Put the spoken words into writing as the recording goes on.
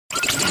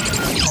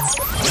Welcome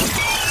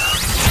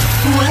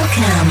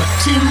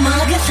to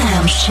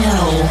Magatham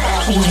Show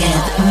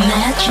with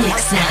Magic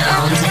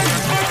Sound.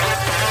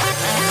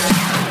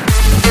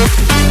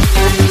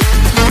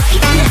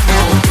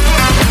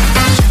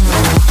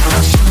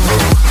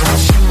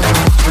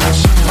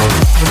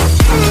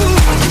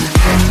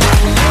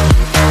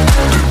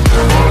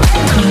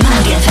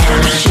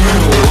 Magatham Show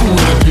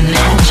with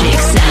Magic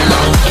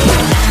Sound.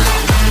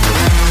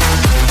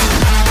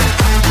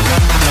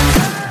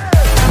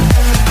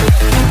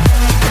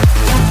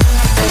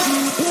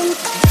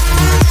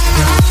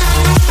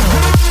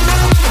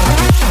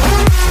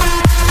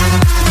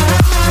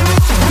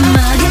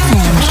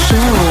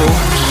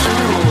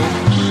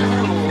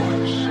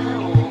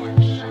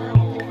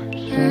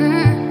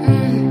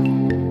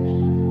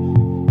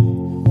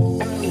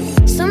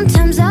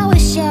 Sometimes I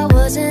wish I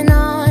wasn't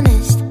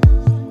honest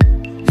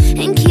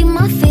and keep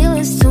my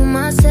feelings to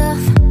myself.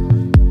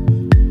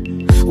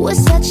 Was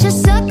such a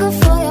sucker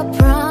for your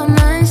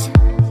promise,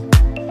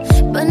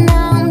 but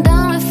now I'm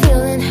done with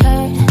feeling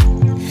hurt.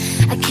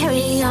 I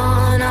carry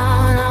on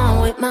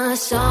with my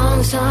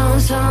song.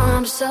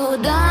 I'm so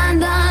done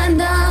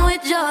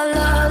with your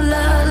love.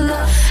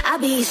 I'll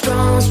be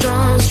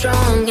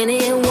strong, and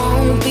it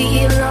won't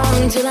be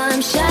long till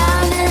I'm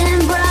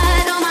shining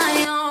bright on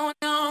my own.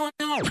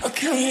 I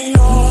carry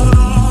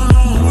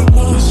on with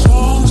my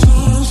song.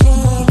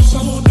 I'm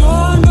so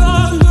done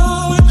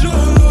with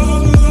your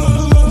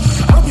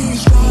love. I'll be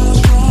strong,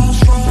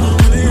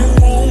 and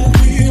it won't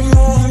be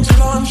long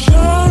till I'm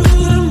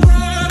shining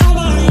bright on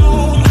my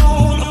own.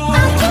 I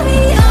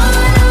carry on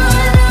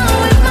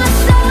with my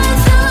song.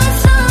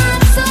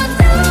 I'm so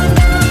done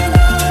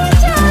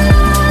with your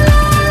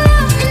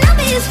love. And I'll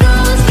be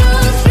strong,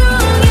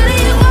 and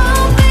it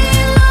won't be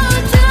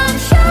long till I'm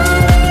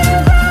shining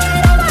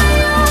bright on my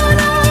own.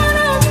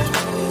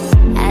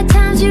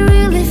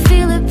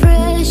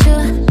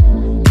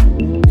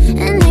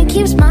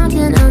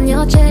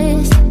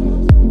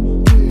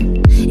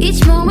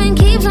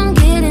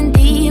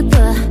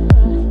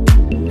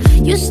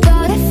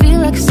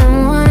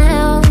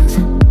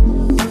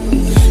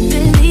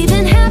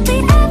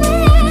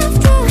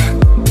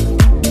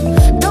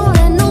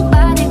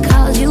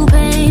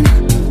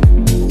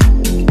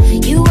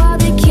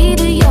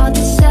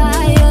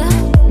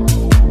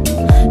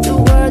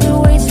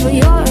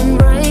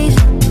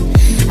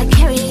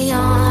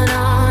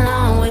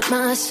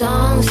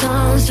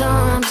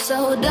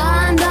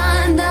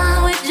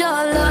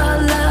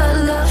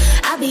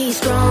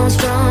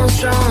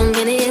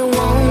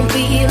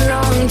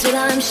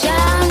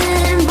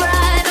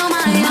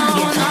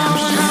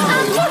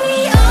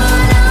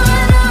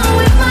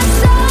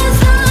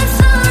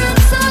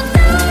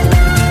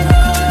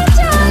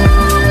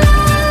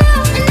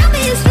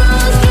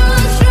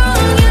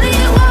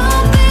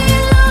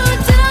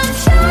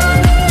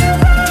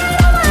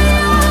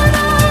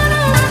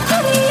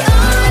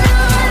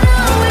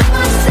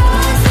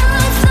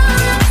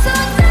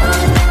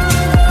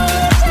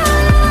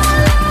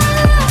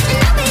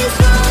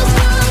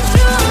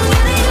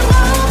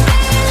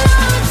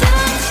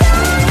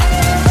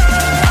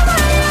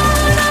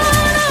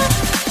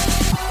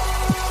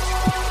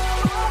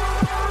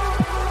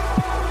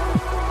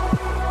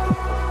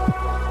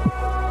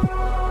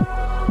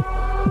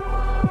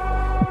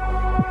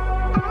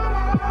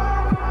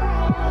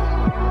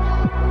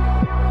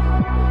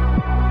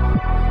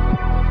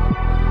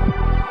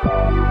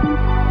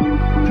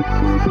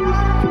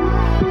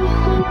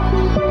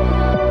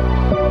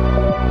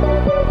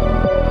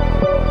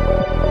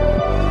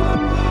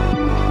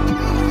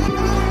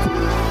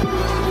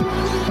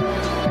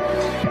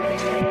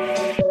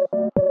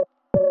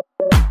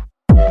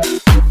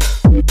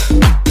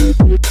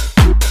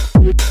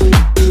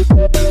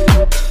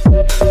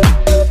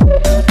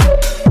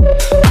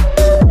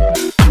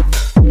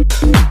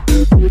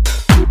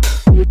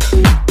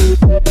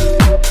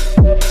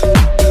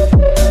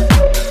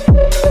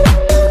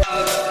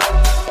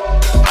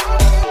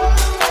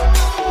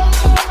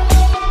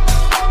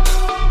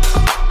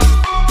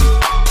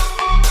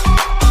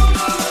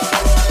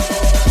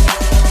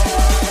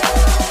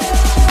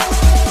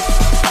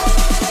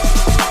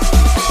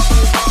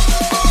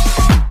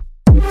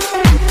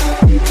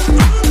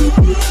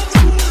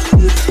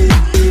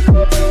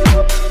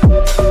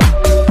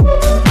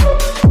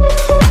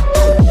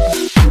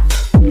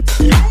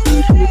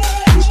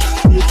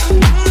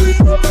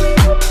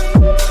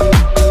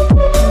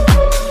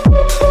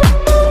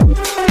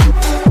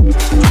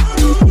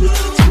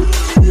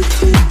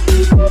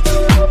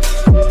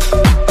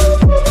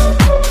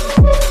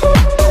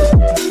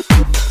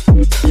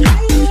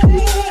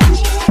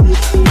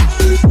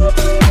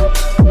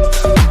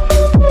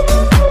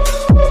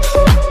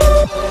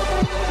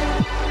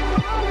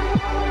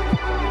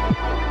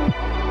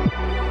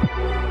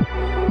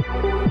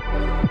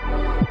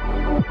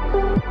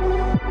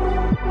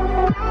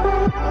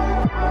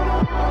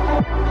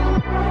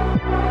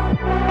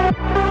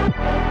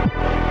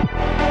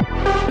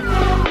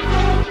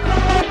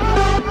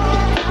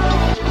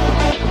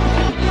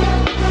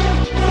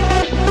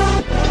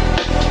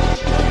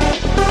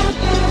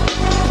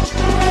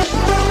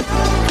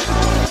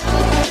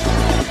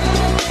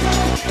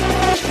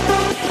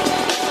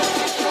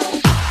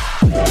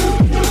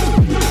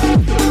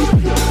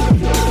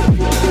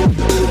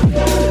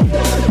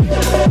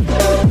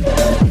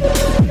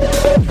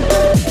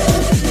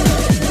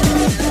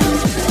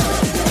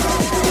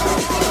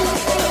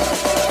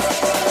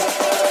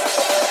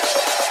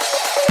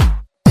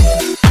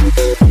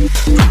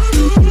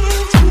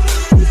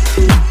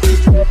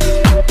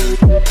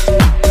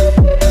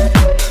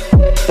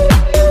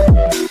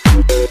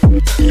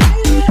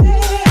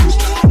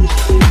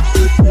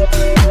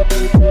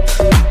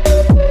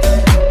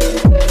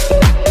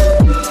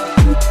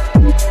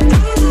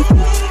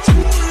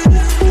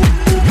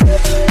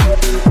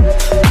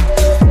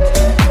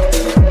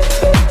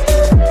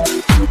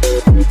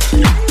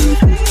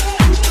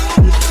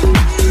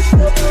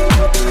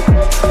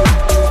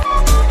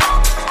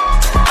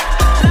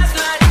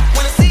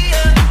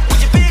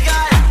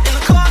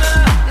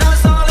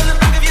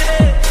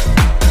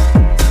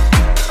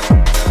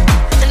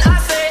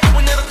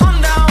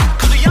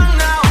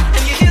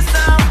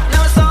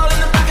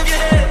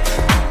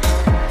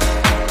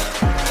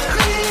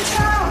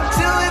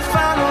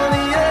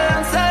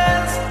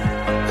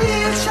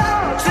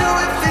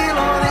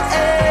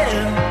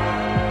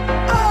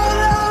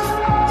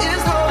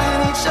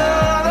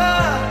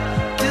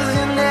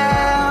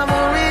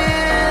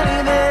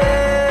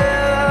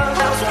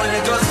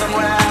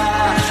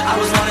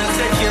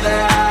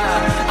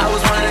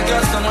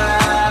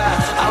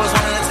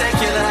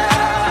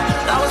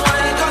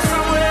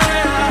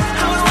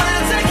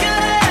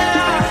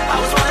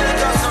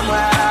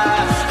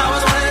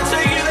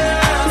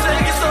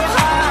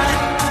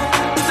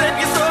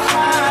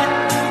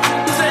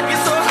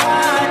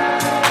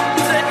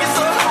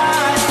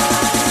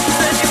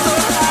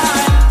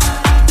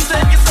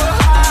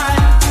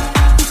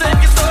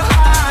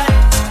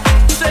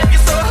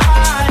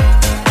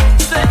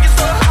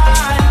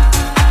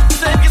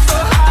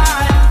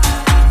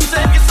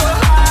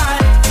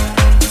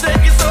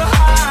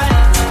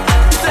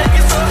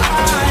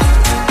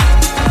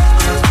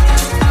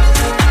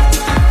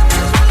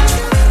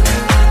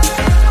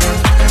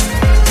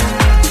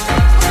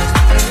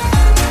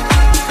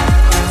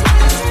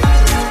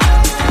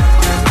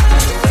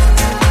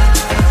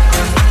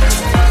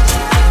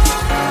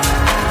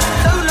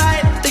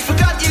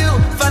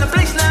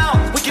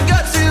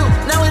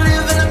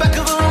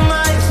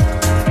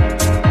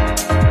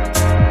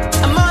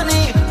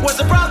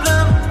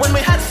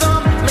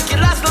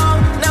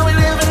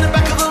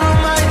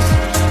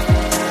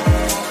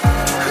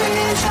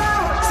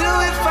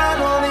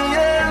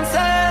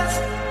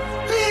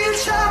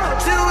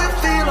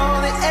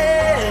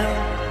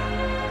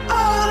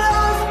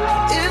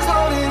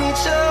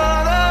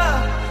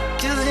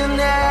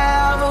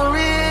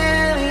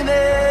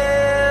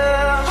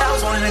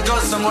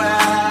 somewhere.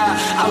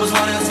 I was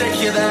wanting to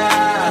take you there.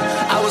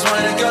 I was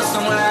wanting to go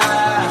somewhere.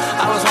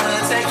 I was wanting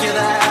to take you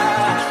there.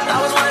 I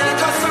was wanting to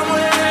go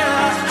somewhere.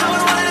 I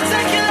was wanting to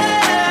take you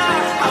there.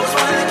 I was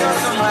wanting to go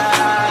somewhere.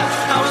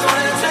 I was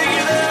wanting to take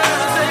you there.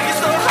 Take you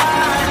so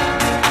high.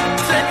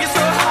 Take you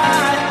so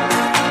high.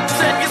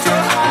 Take you so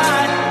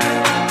high.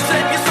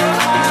 Take you so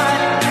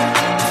high.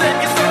 Take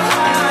you so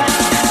high.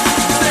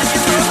 Take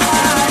you so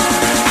high.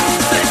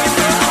 Take you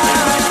so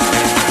high.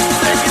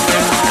 Take you so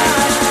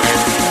high.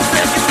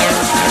 Take you so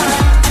high.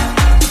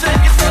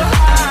 Take you so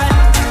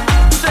high.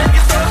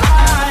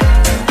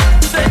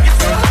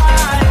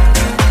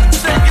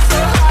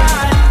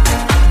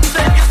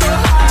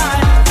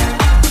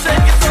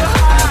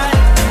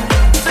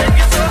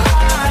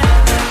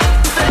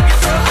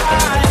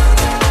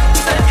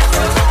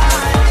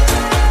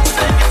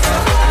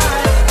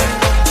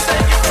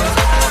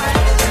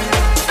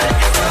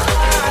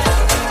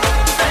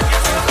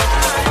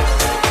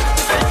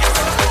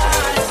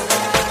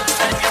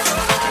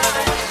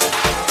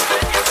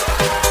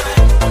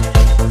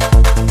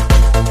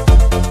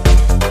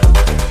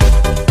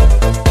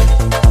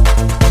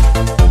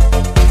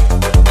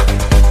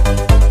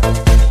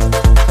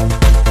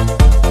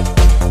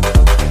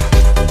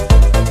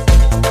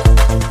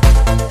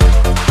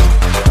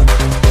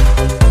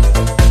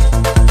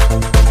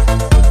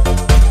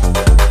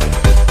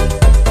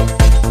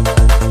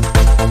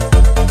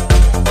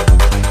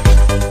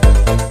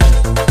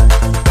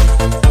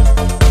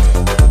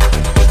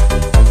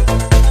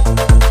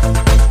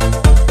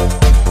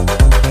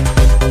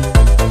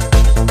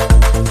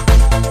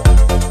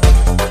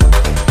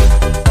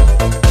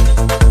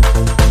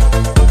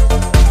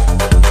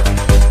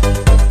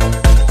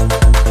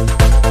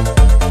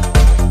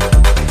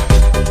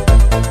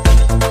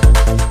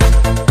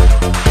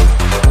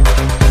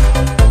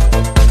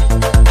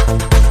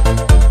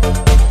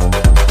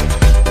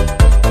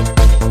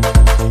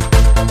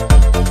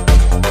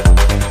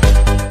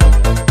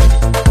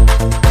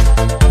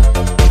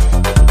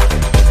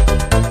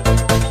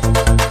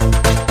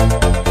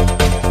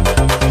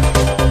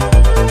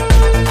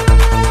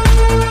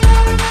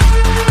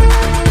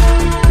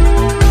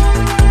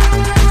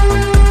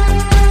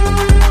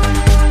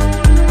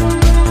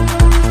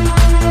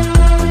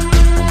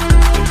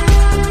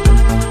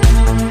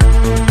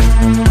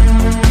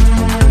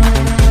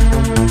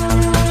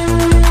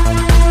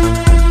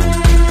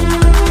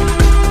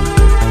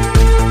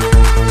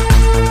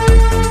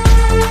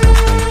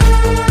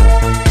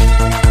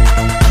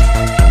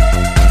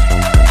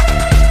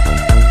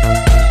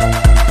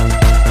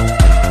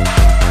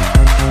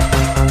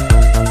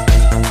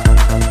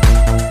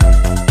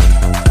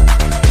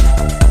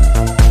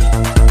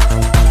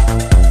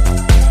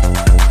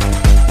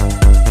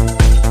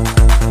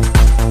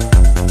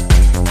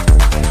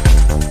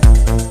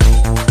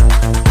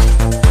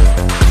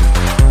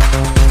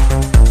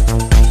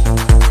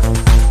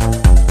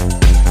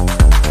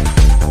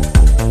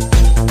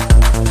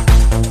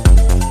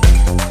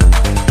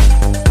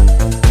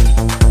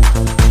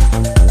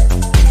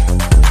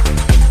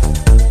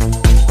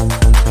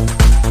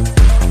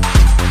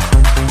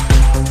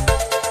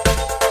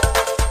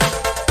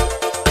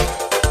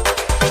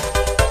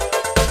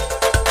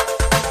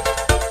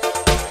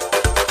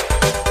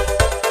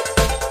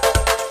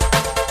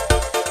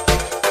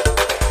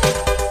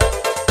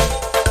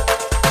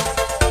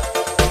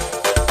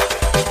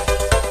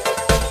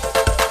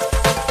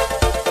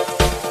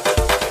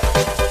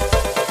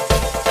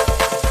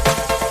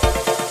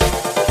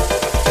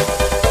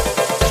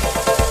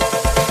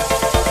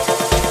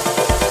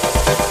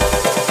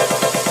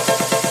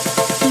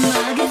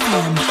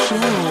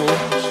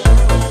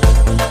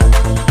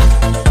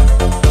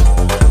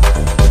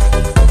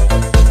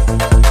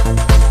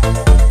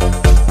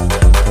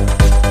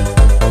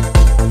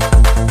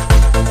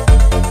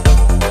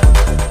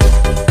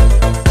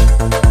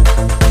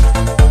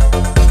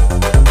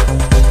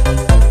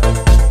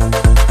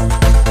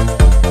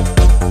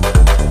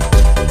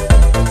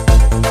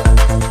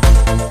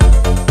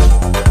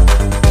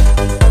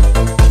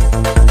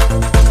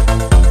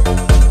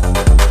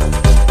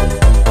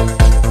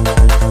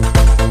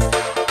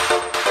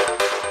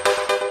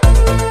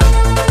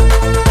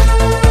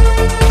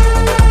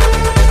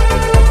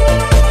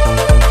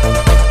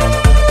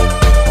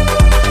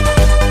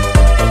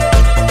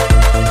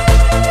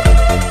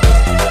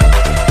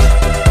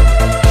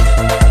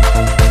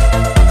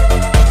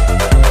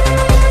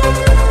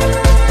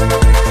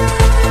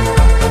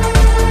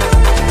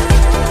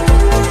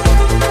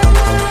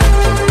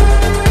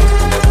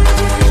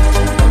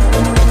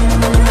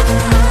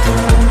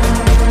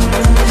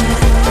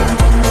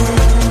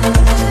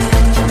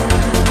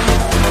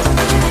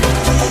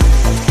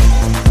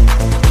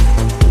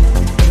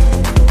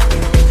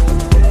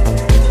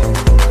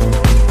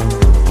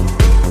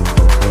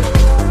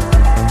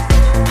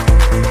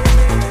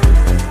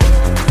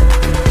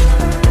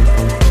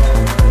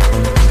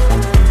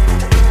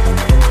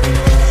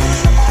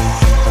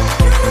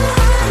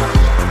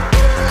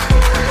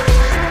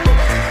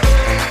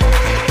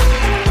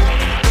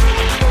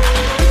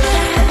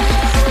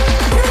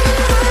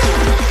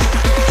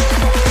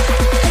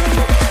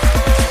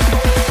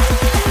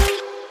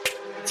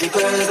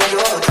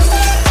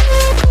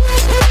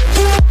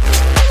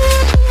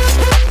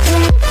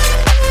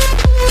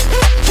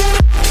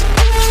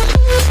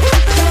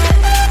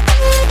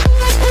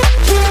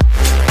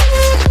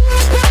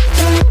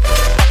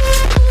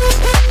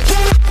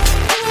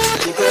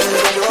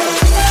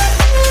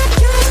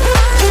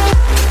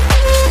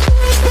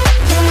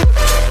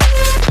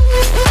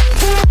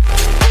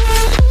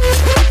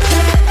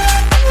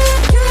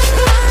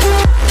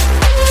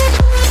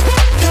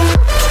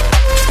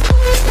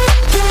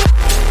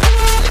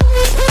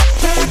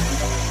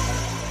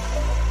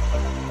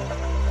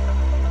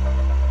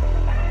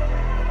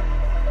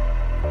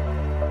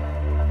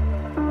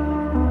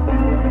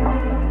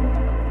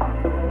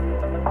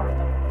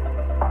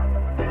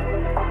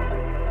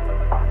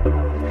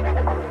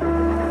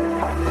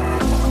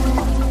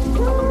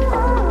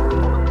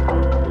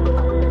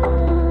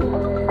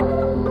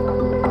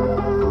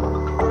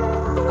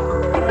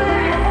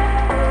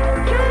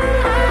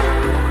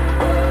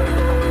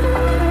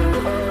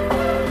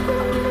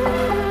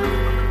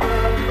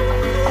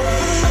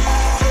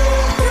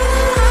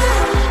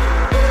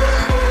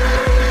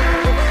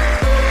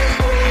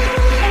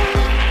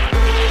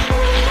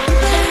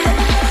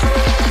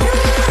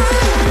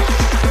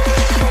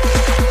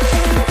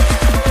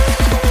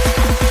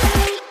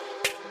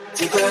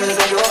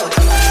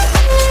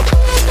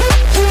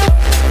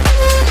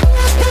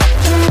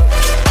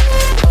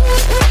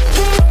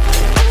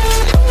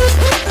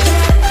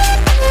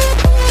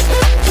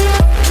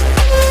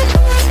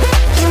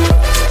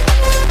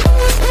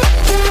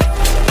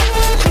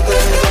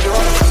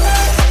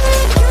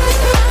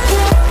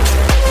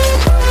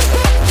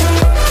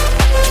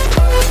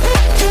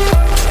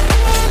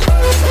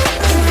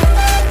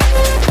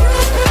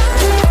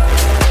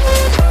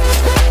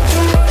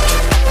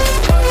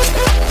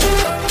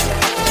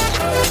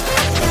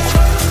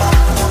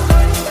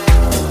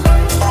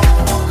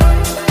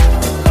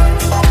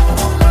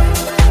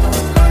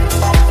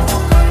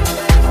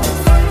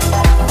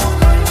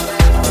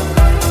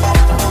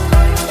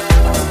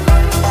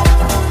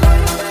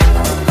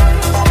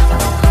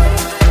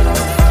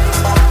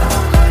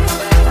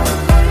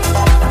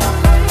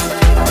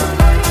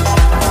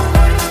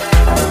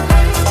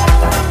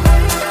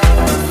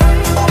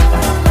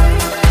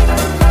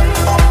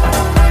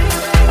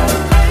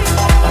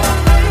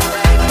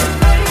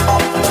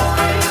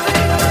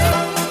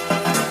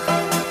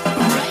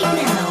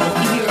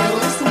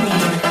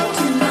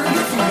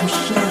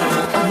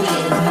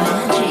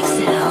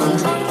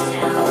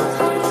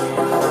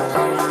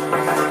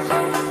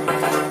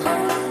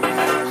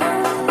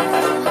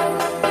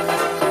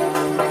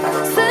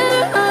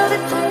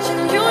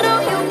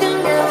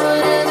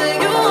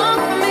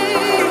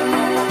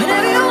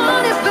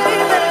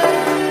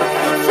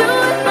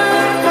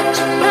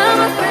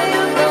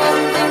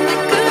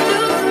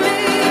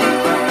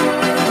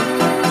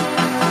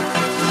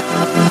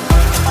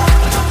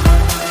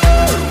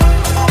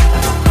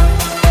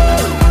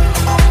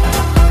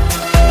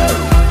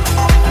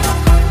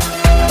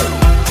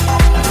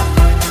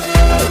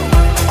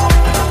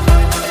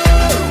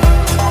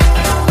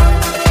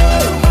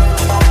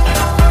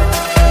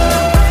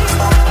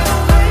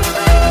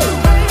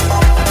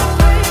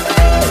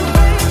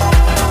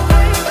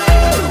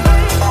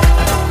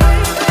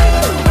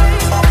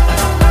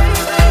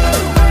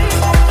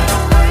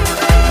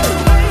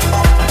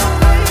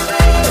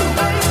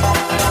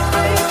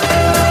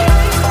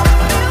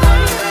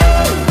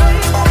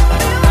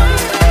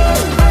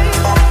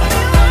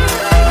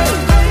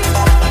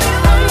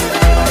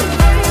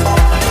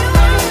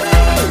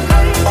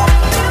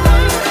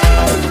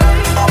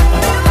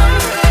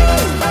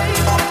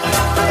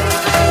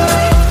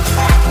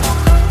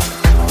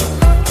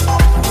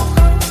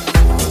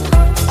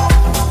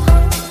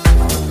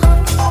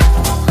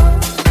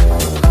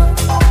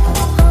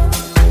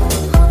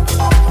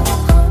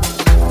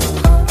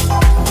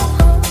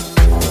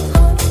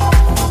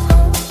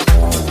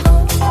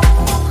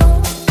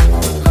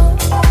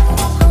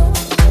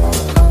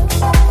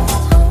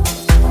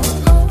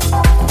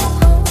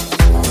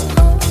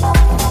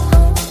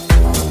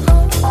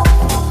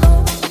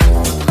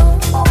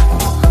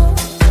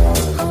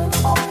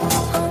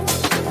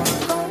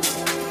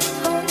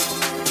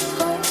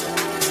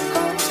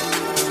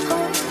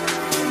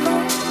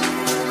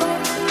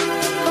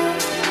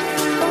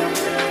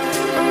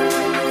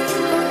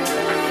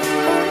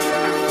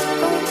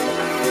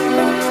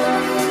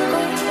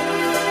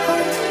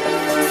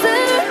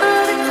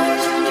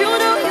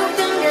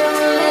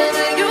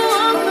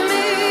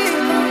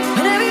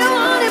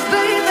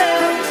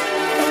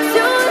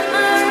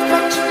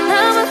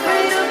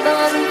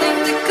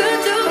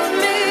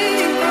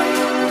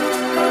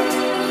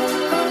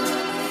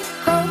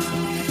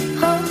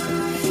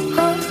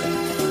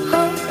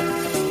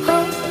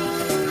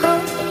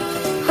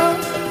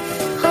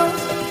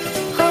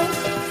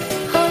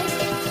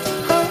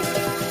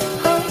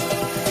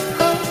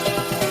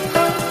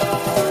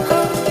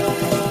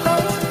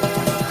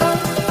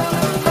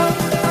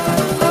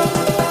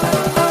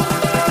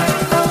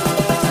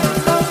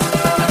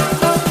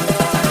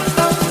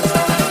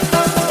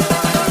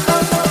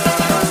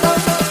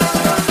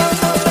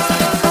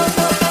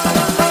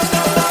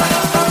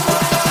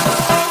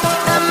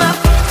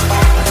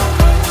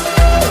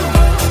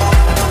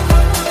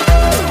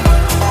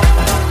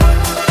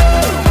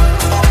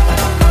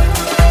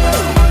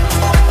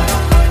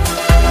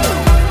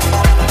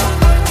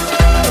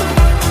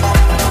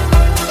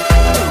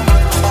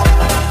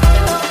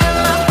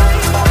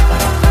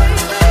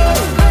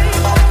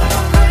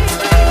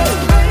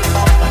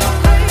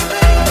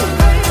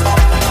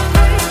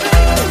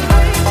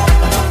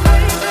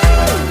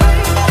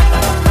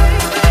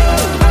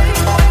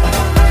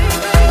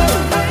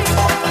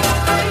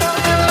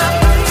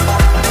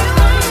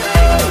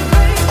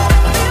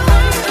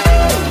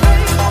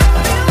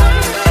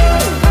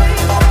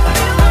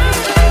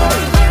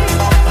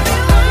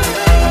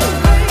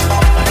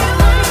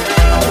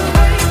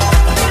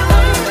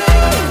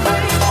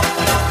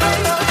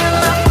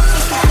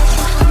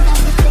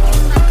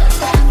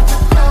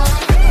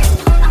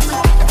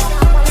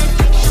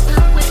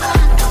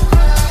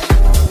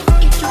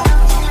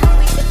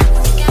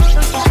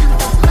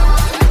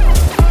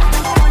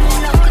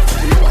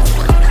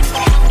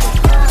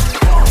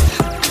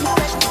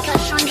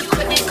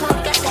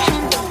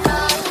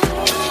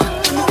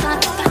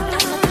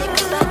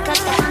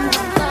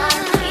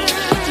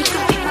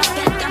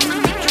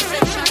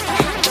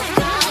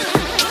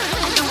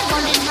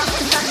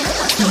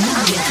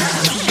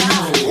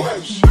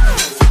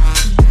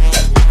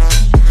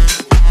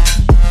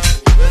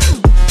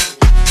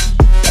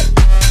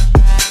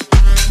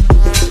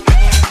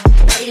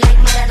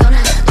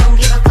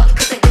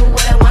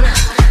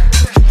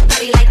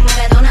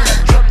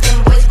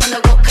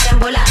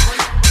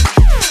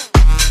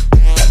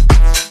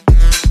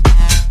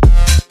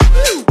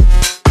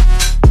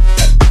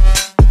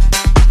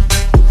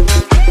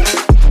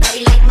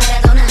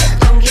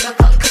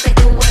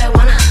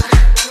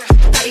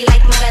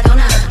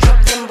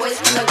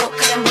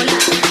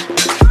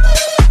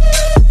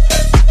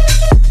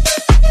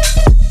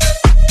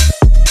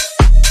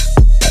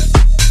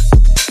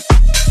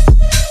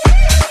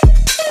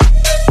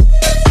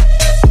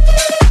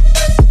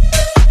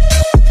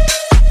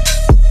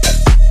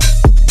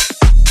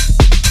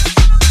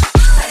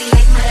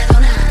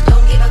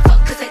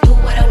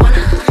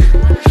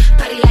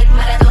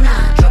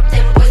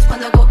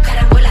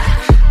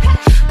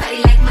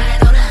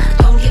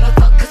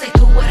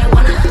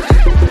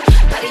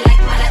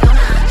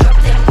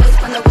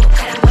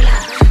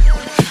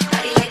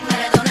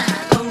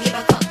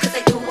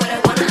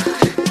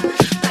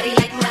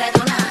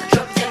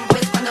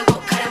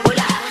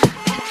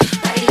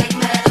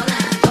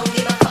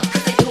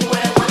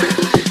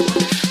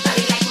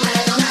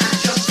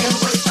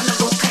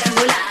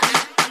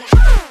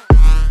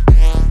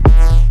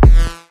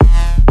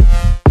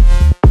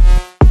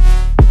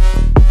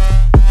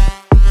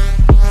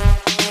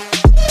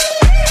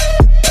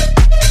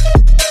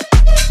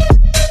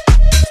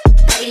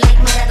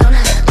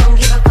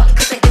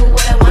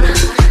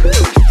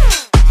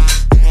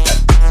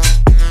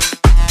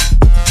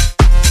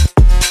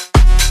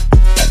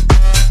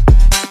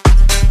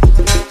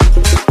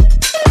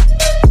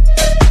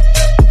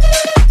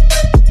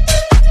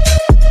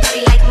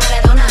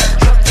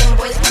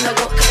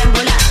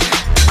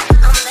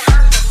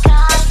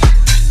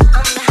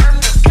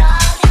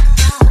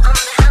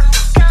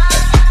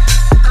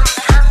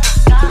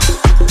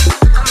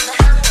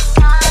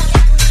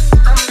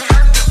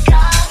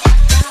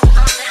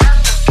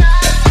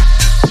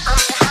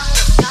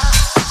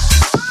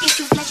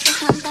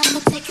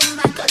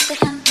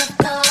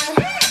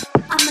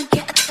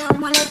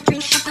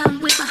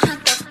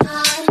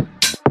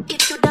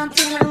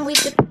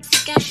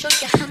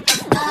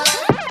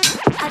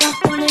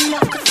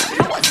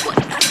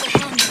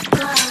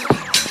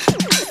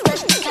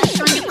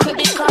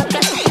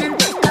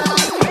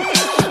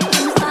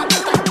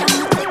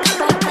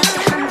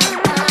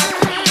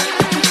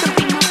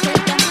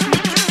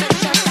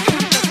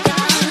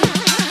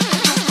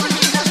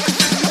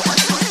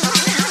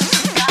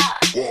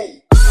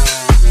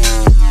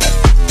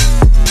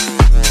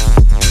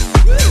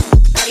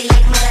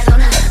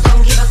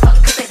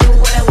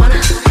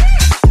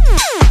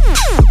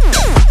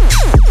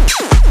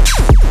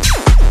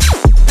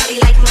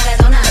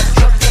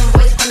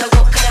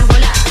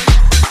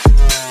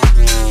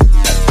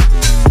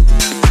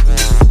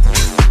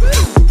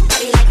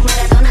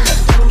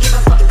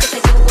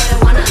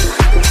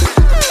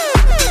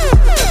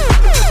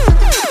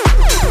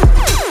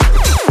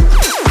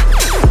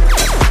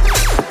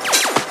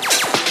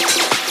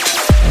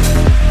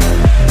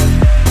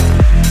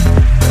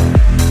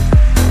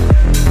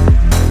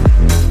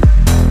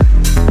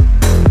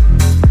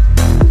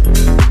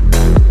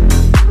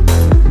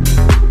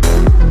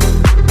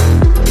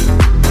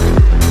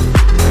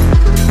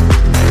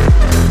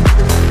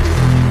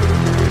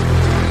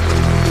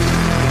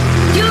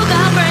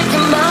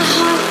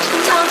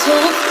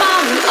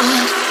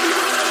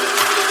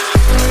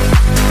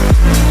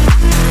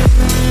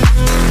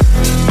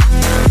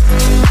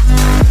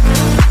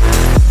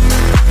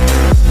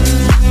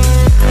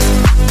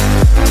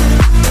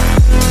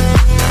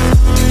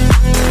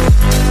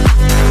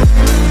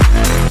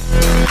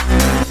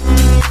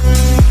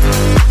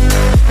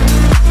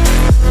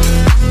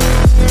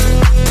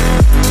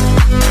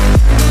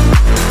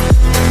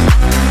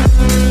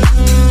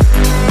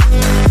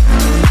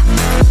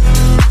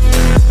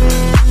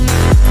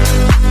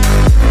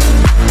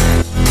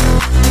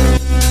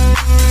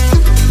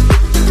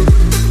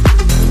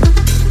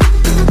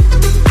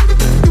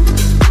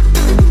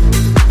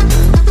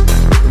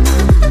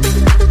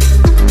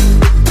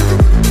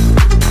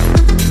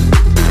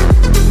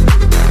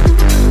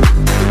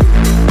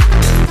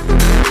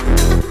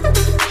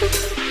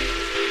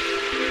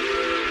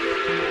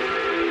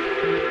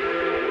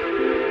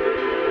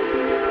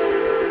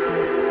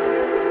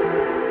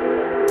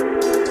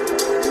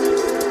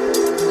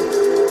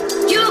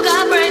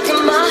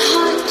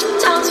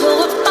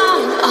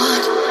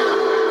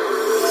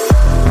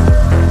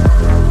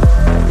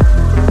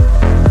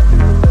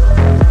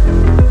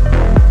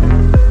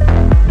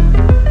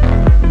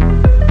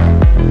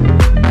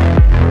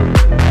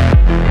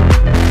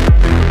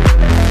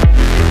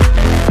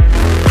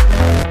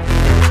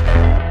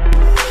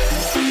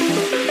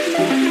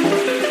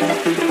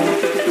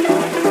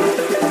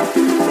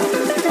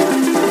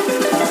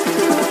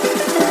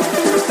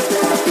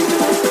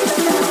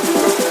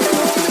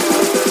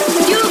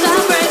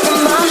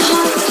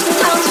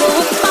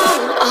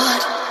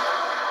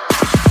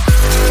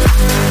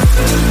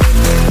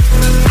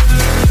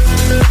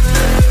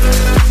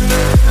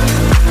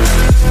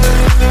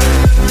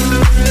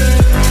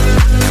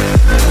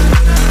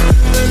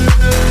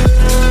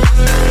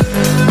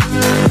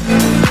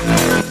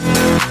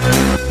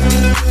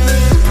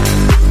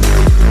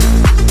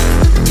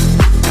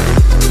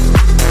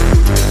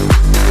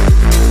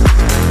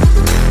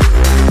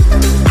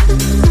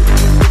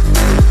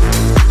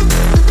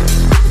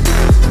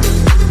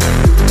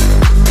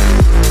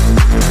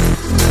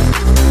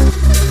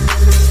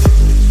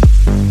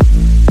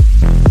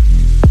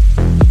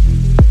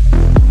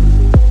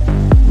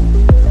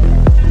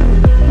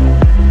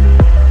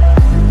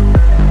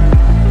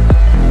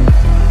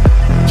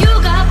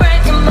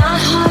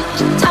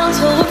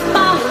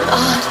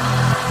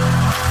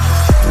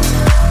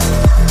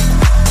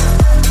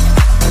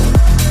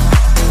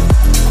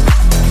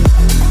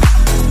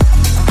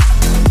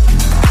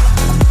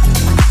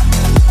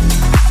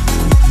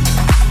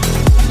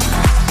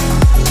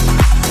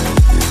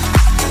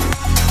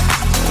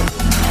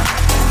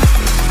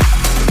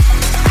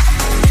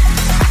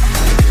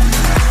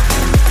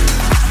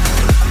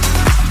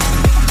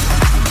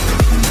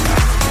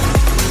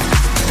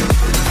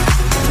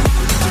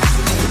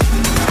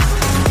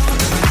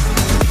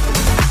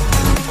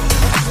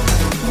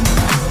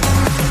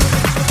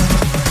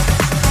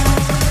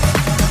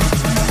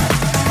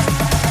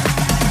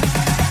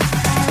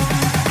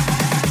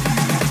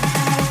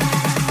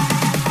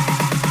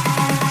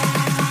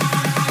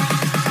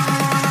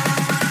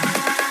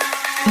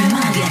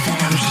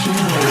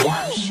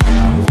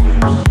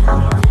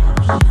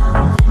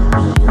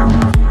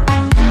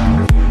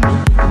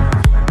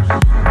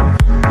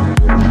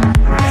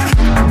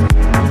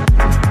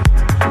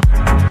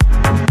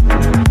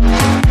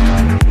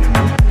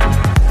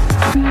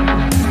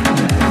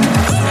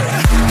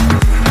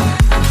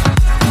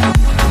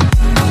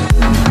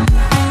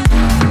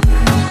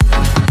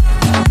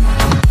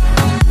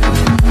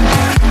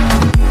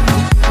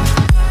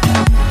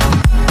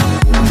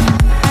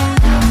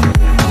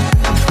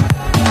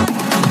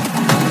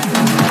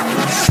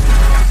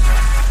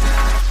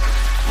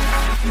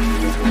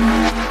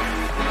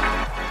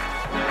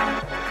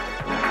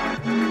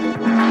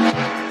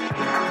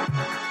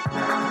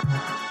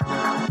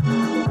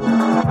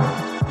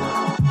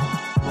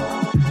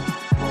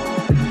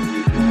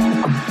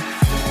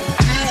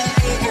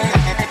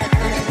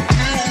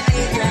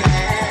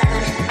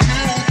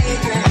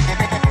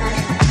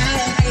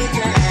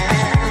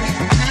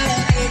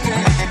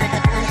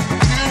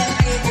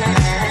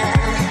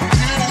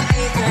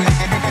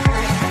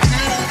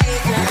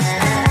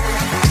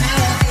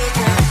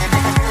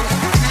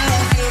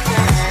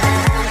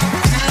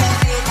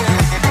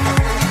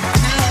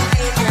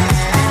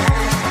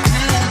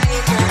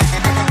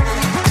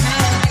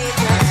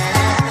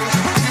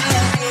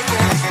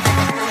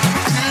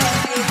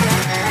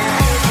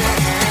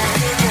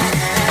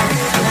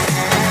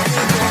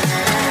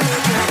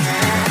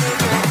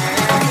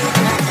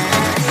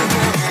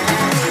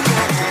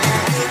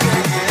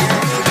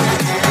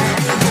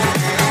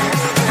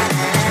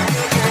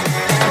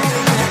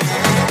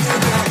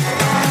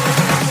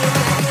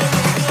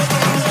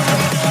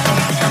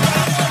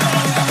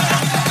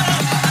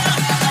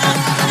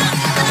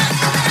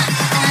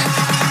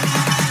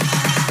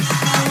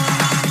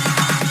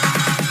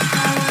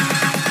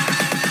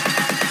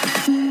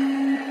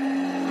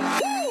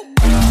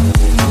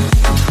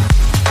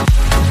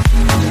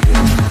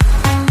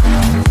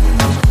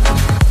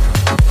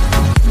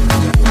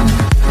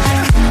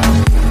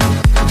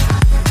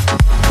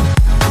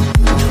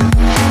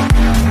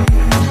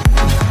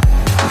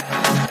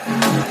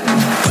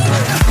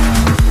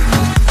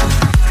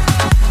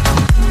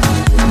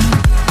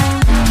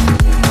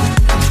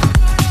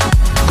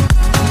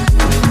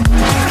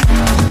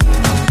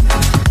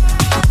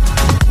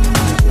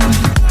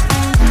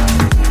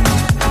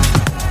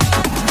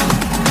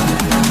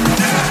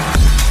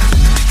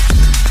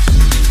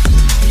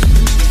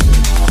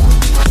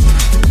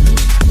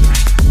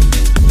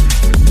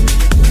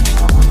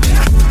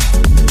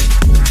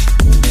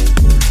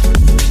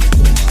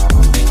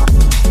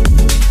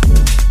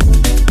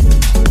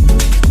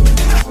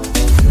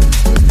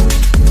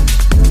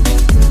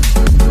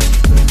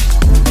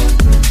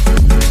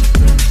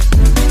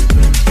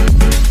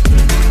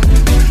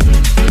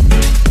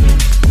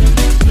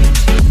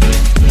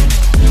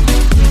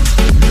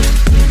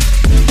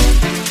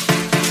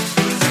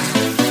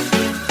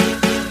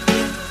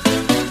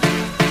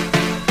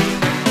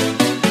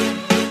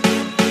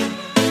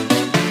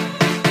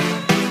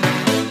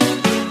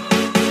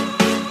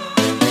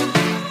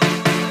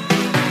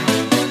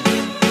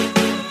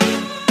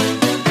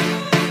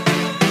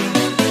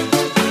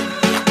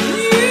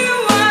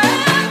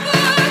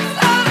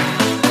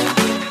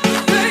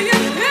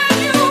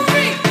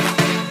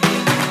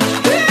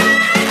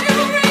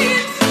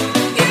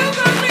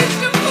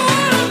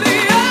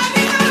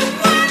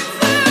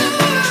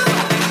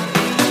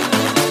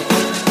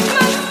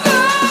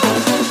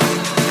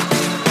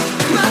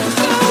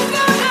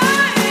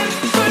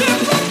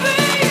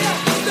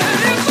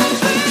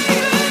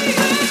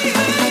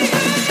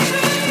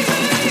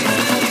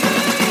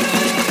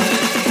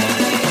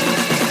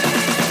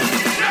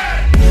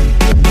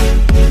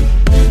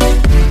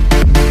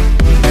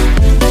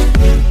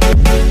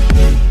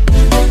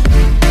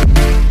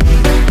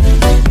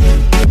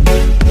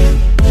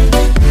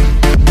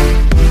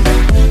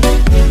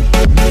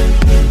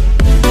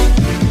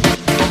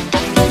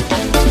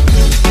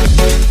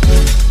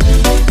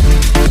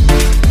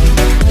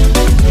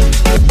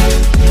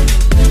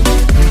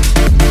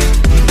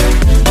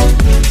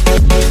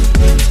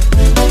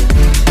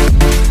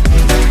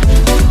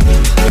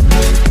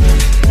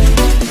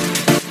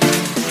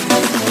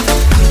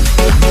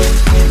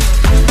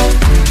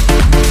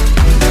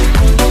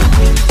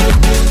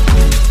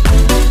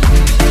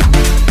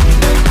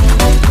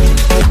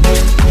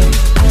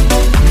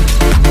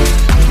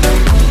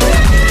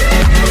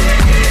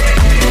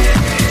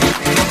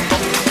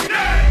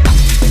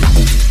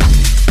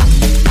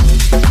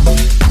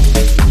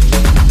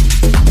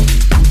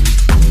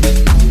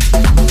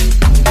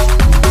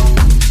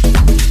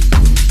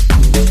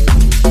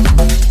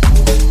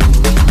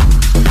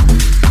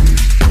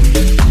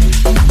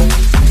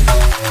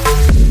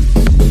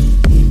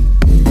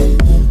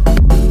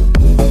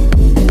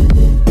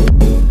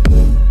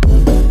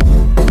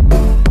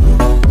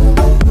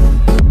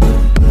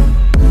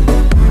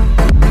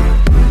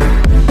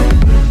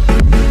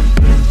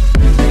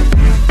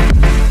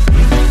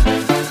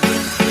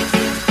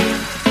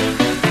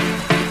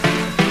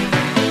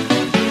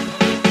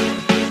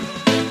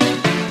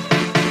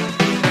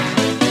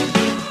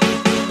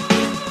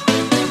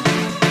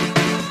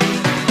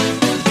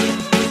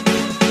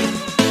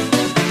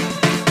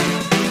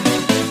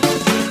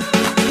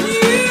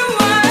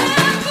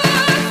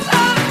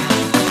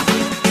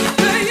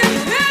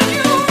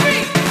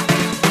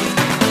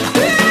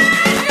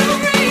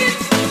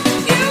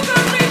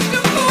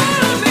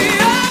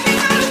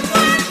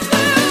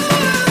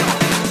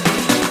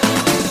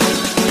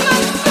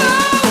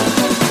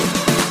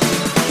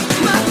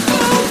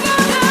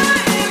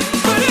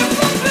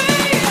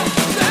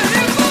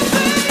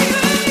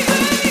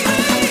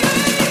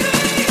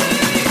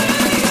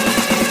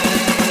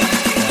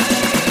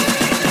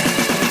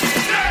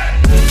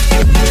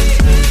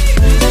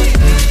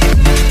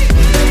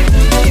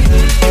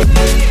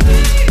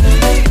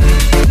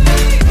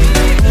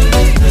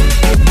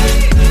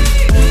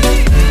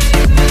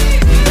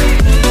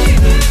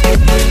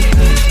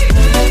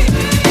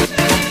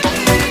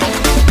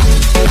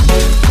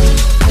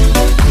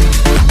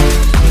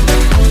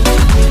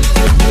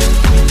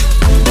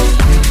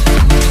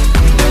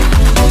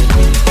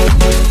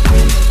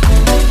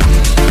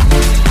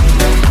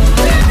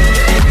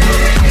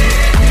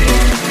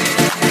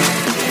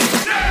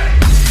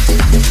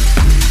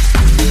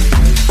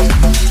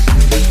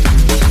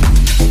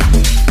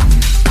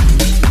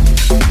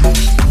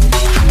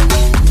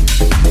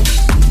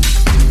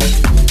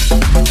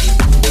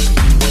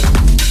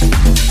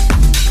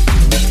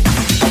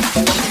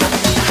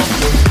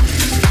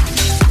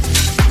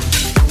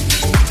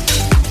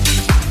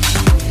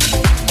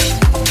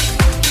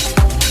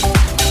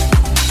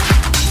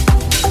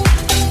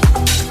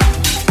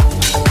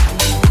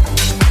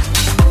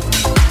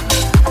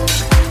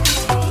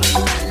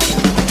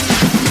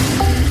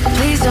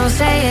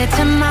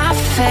 to my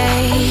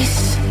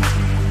face.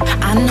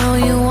 I know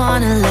you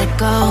wanna let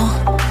go.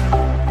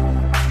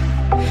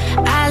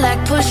 I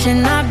like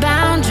pushing our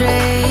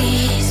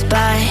boundaries,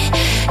 but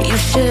you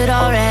should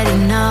already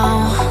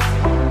know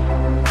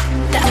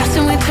that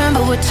often we turn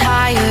but we're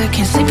tired.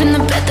 Can't sleep in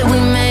the bed that we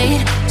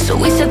made, so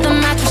we set the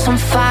mattress on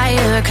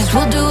fire. Cause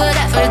we'll do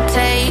whatever it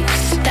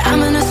takes. That I'm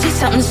gonna say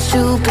something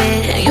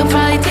stupid and you'll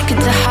probably take it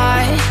to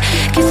heart.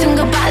 Kissing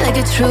goodbye like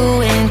it's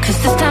ruined, cause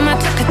this time I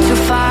took it too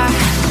far.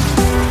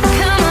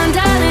 Come on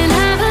darling,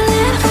 have a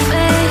little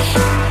faith.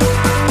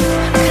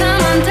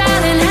 Come on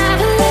darling, have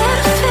a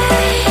little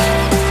faith.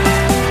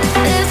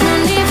 There's no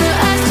need for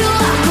us to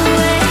walk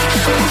away.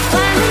 We'll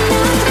find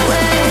another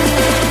way.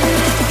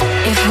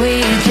 If we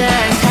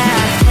just have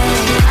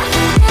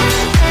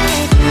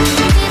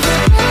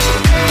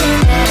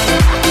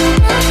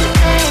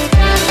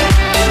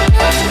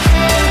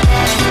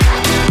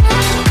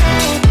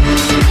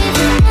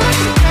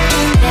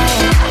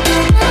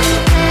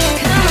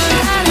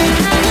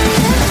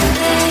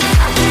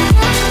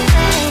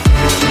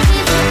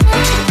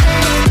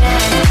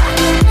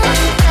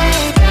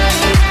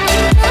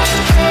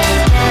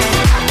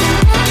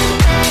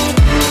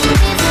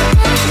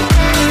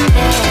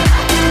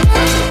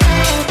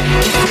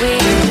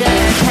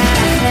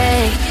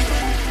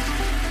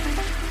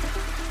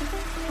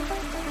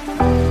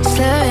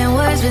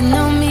with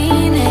no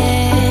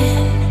meaning.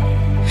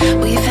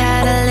 We've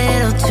had a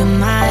little too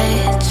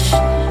much.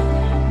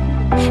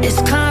 As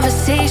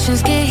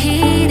conversations get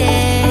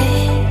heated,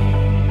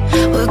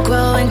 we're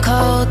growing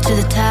cold to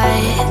the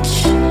touch.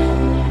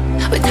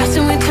 We toss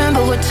and we turn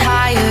but we're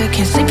tired.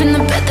 Can't sleep in the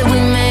bed that we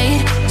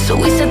made, so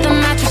we set the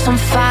mattress on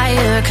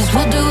fire. Cause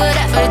we'll do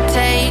whatever it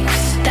takes.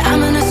 That I'm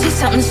gonna say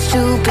something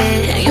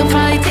stupid and you'll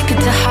probably take it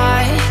to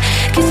heart.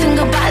 Kissing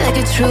goodbye like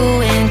it's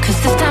ruined, cause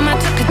this time I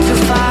took it too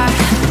far.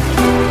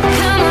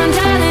 Come on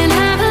darling,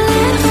 have a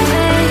little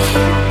faith.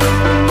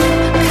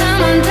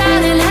 Come on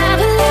darling, have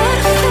a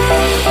little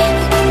faith.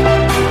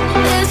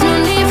 There's no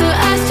need for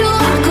us to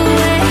walk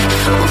away.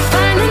 We'll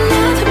find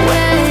another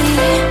way.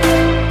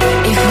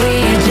 If we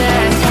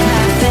just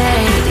have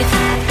faith.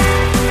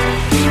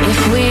 If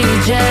we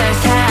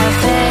just have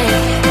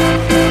faith.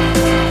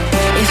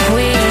 If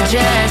we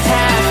just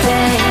have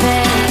faith.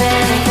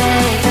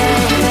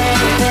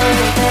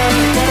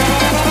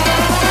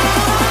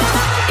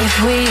 If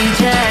we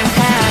just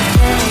have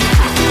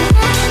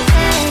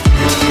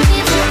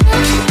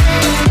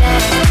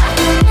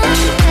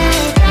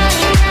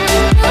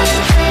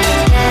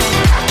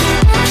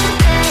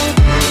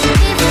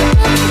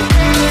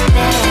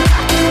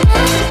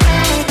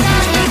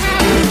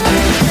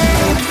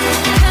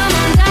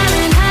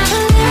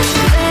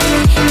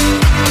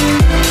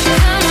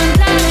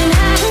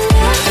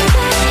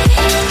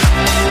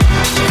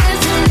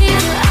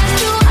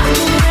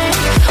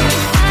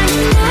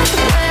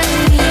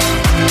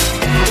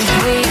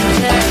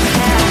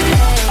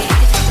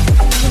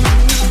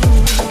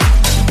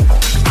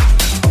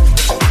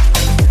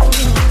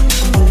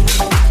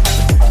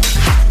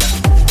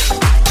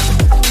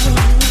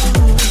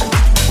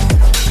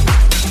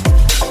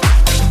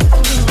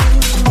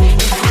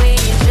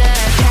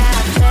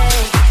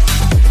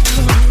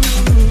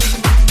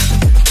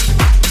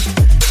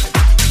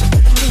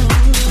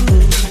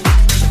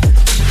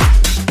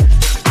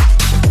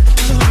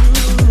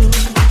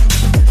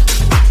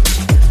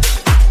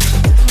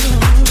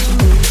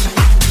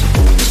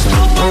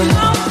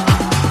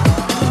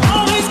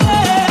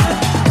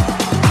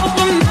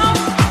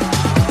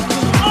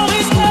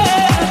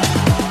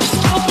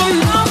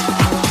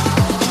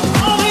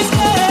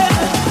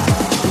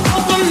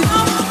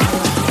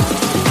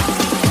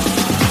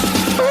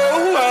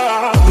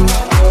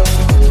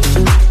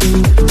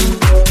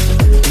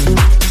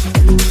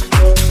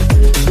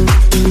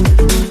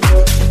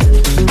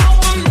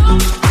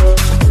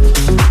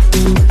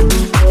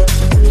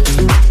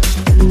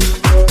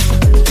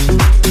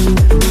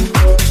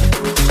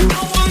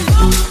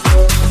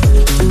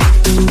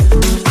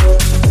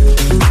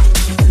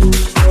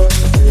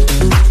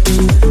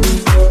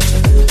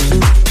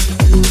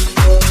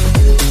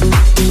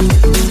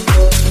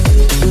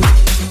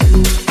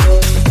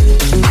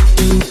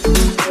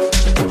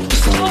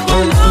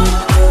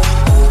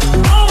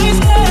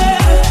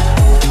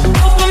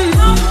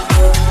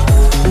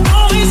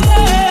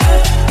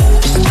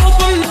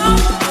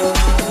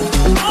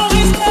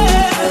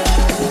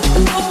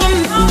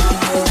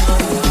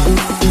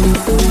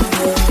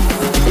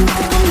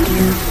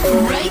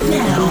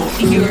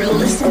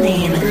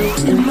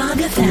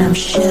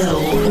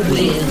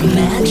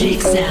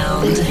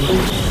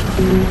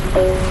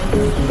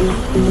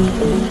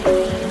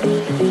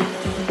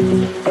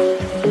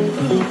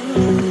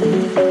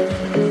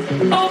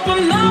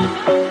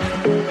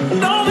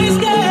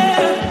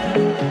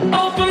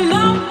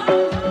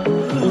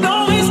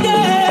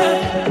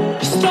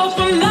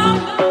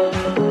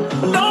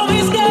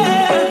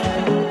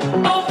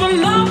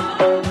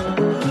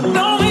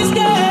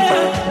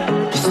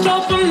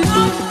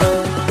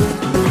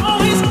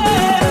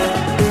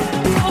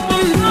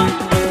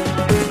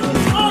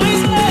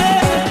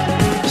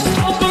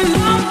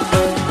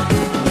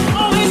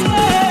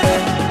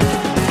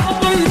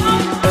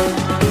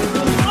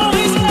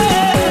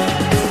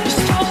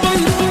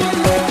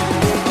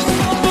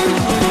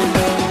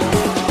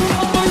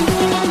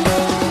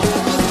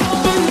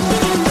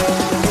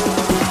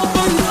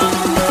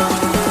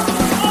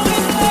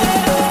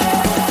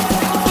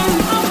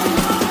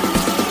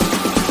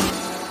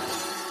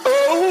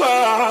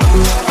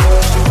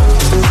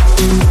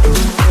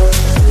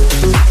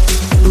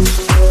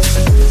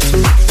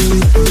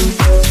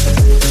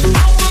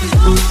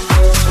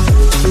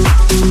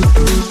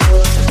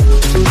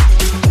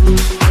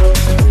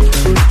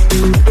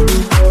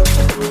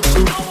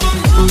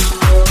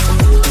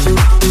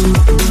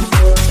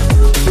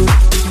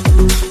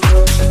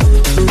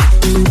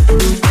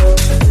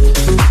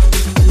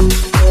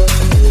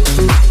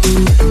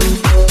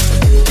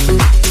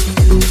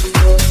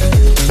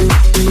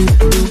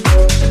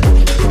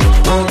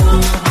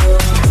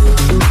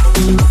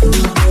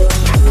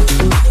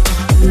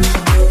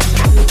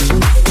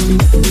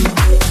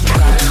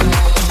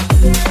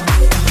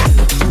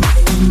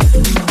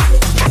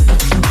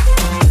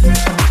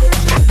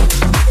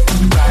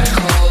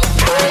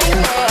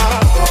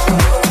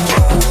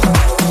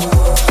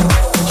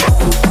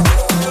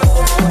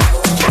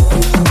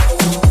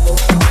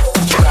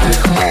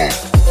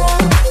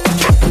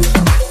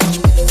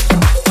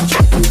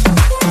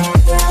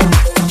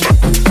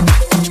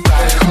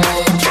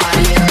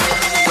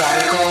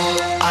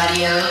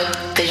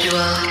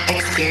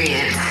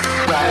experience.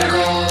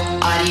 Radical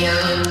audio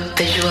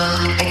visual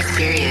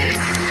experience.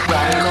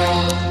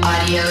 Radical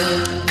audio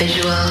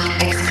visual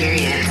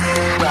experience.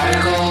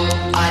 Radical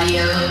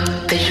audio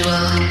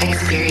visual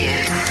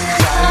experience.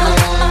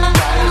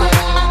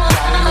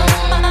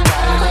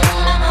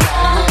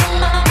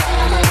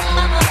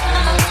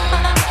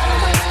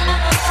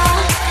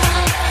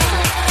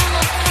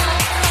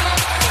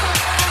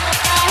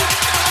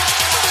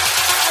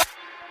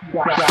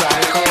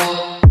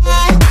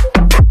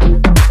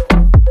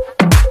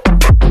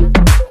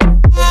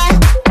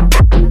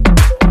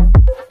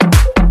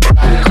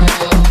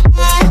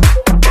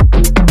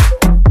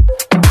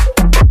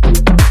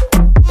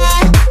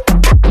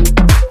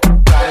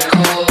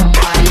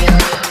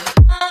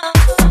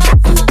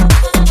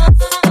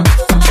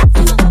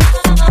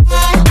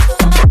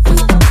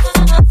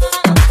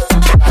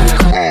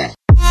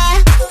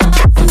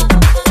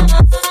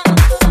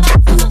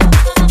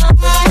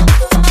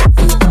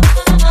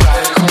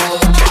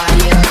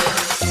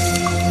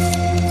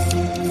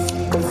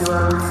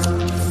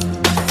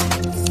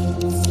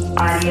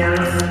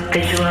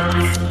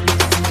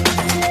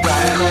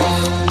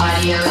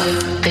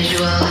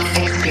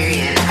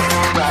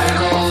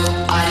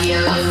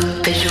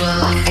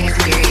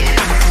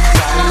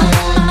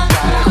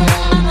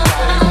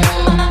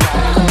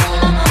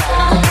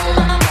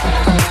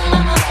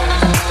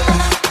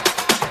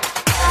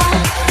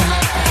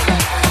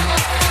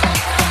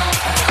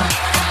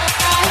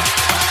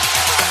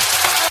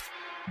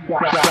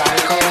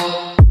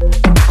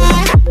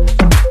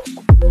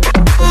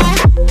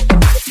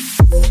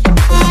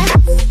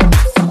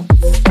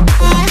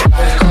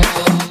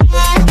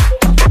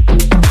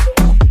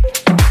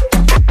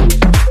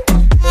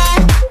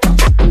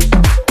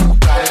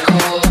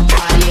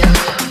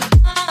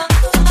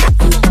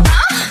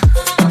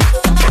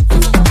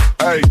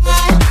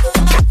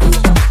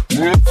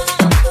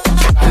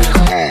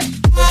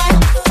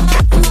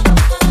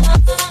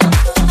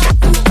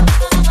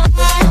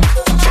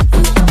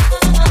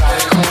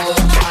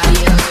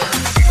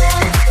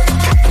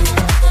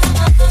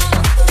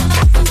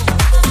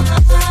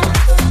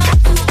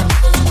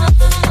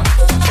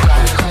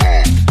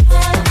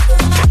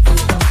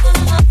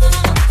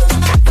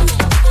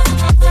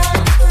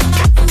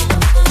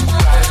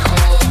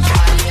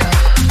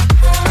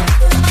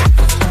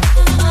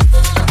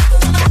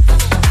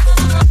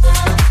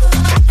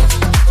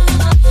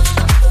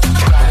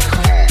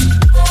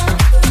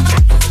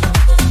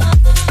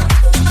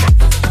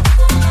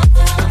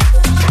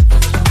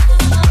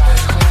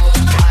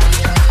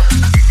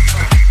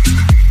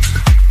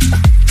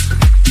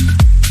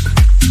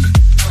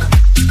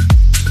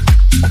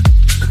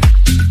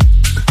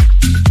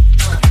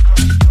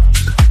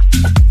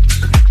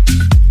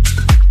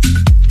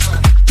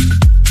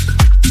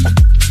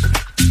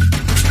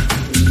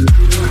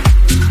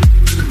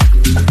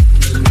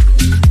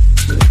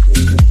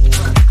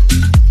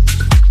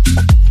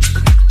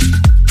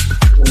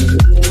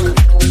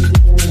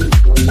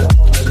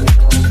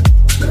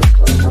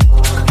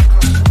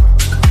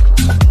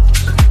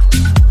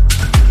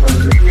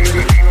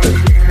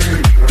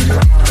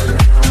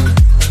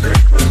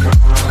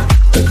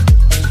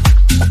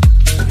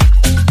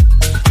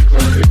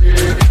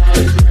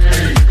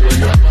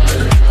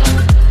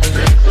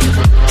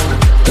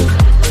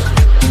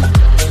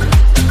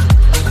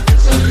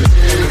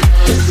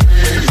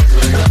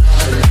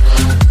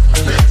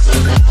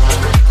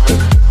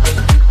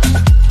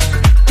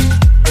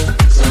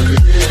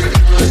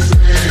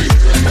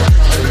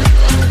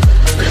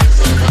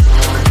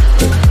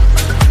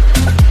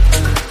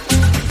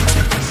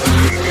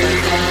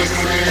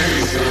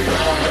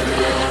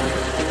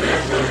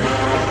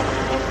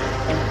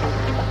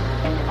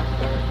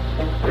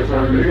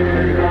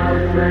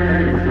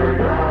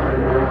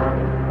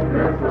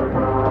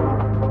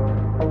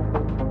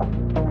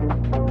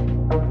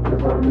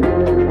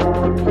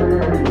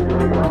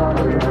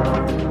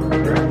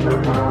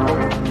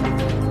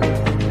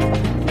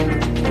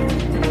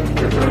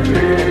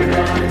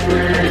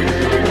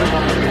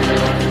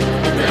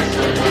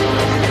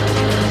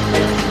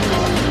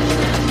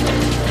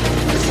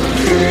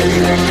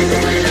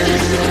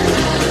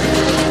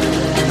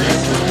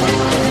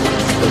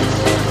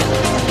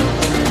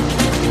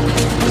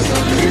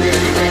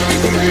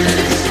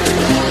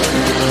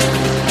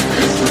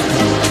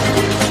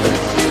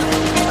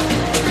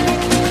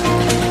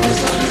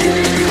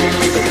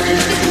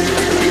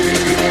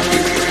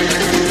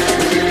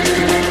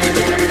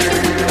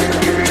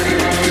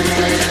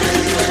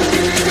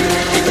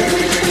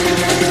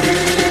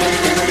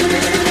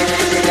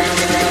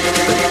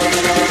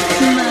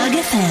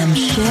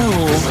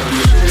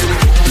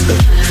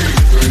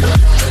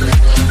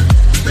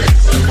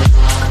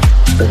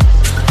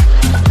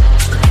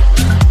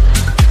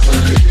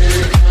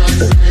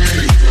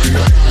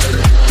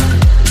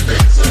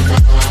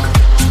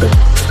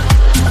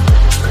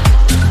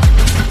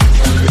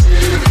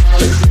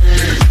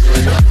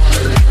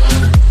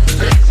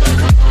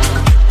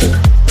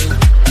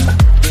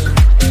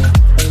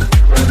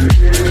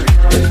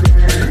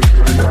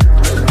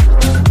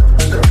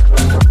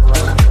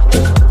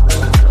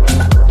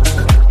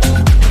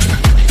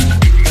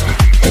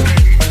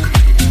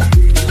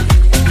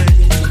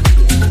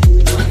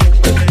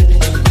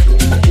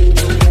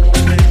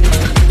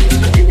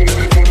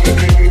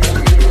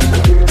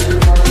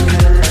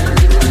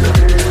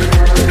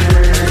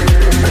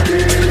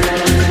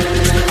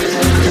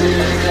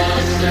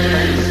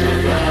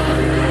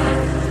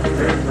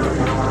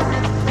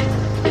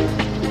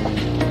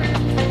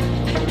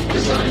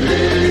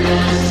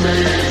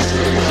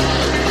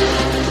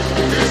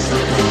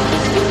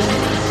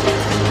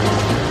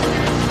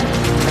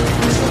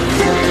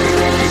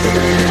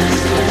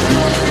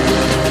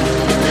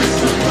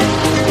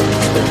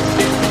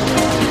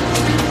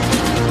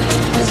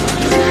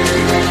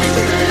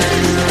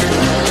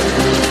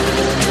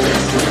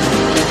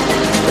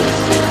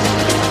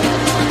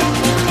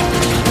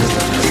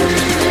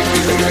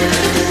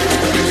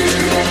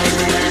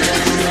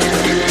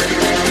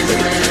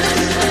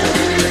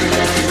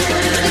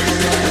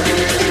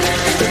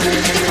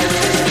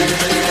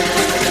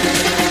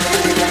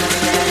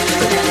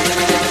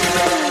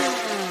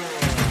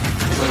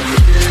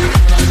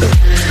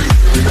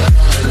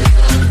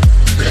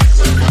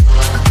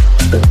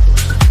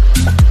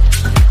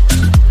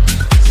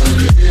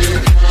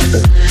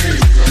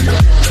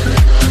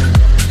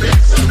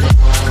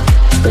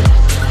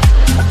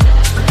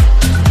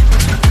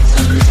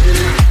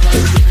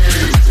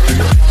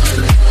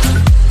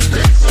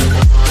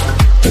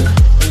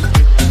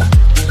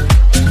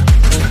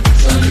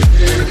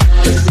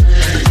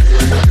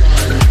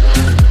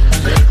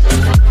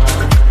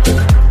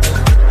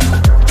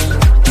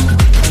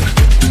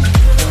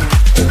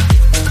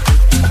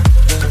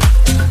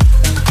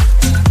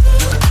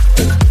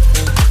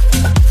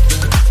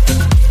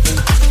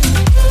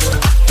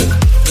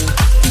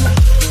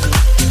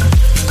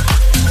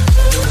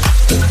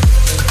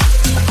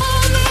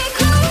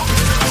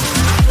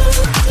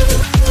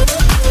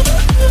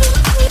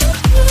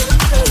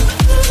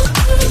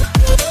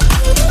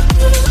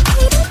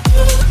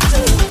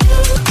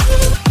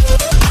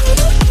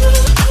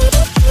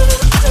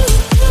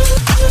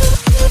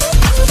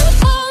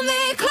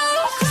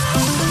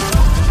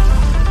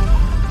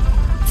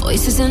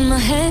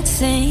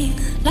 sing.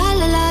 La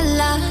la la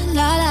la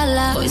la la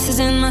la. Voices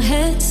in my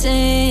head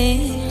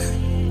sing.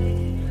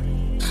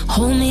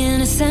 Hold me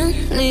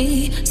innocently.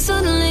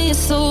 Suddenly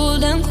it's so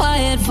damn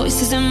quiet.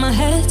 Voices in my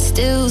head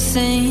still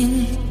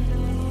sing.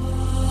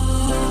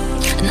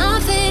 And I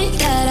think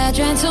that I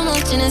drank too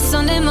much and it's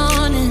Sunday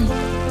morning.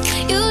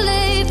 You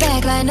lay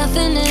back like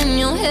nothing in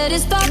your head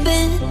is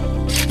popping.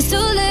 It's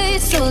too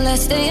late, so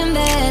let's stay in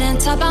bed and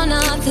talk about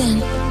nothing.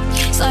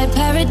 It's like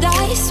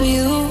paradise for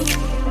you.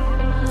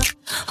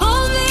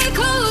 Hold me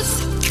close.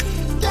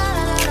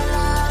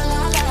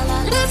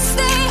 Let's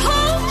stay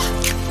home.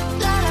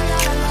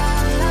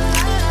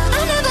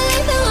 I never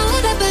leave, then why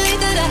would I believe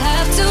that I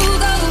have to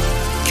go?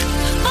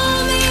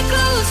 Hold me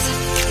close.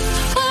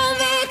 Hold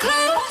me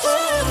close.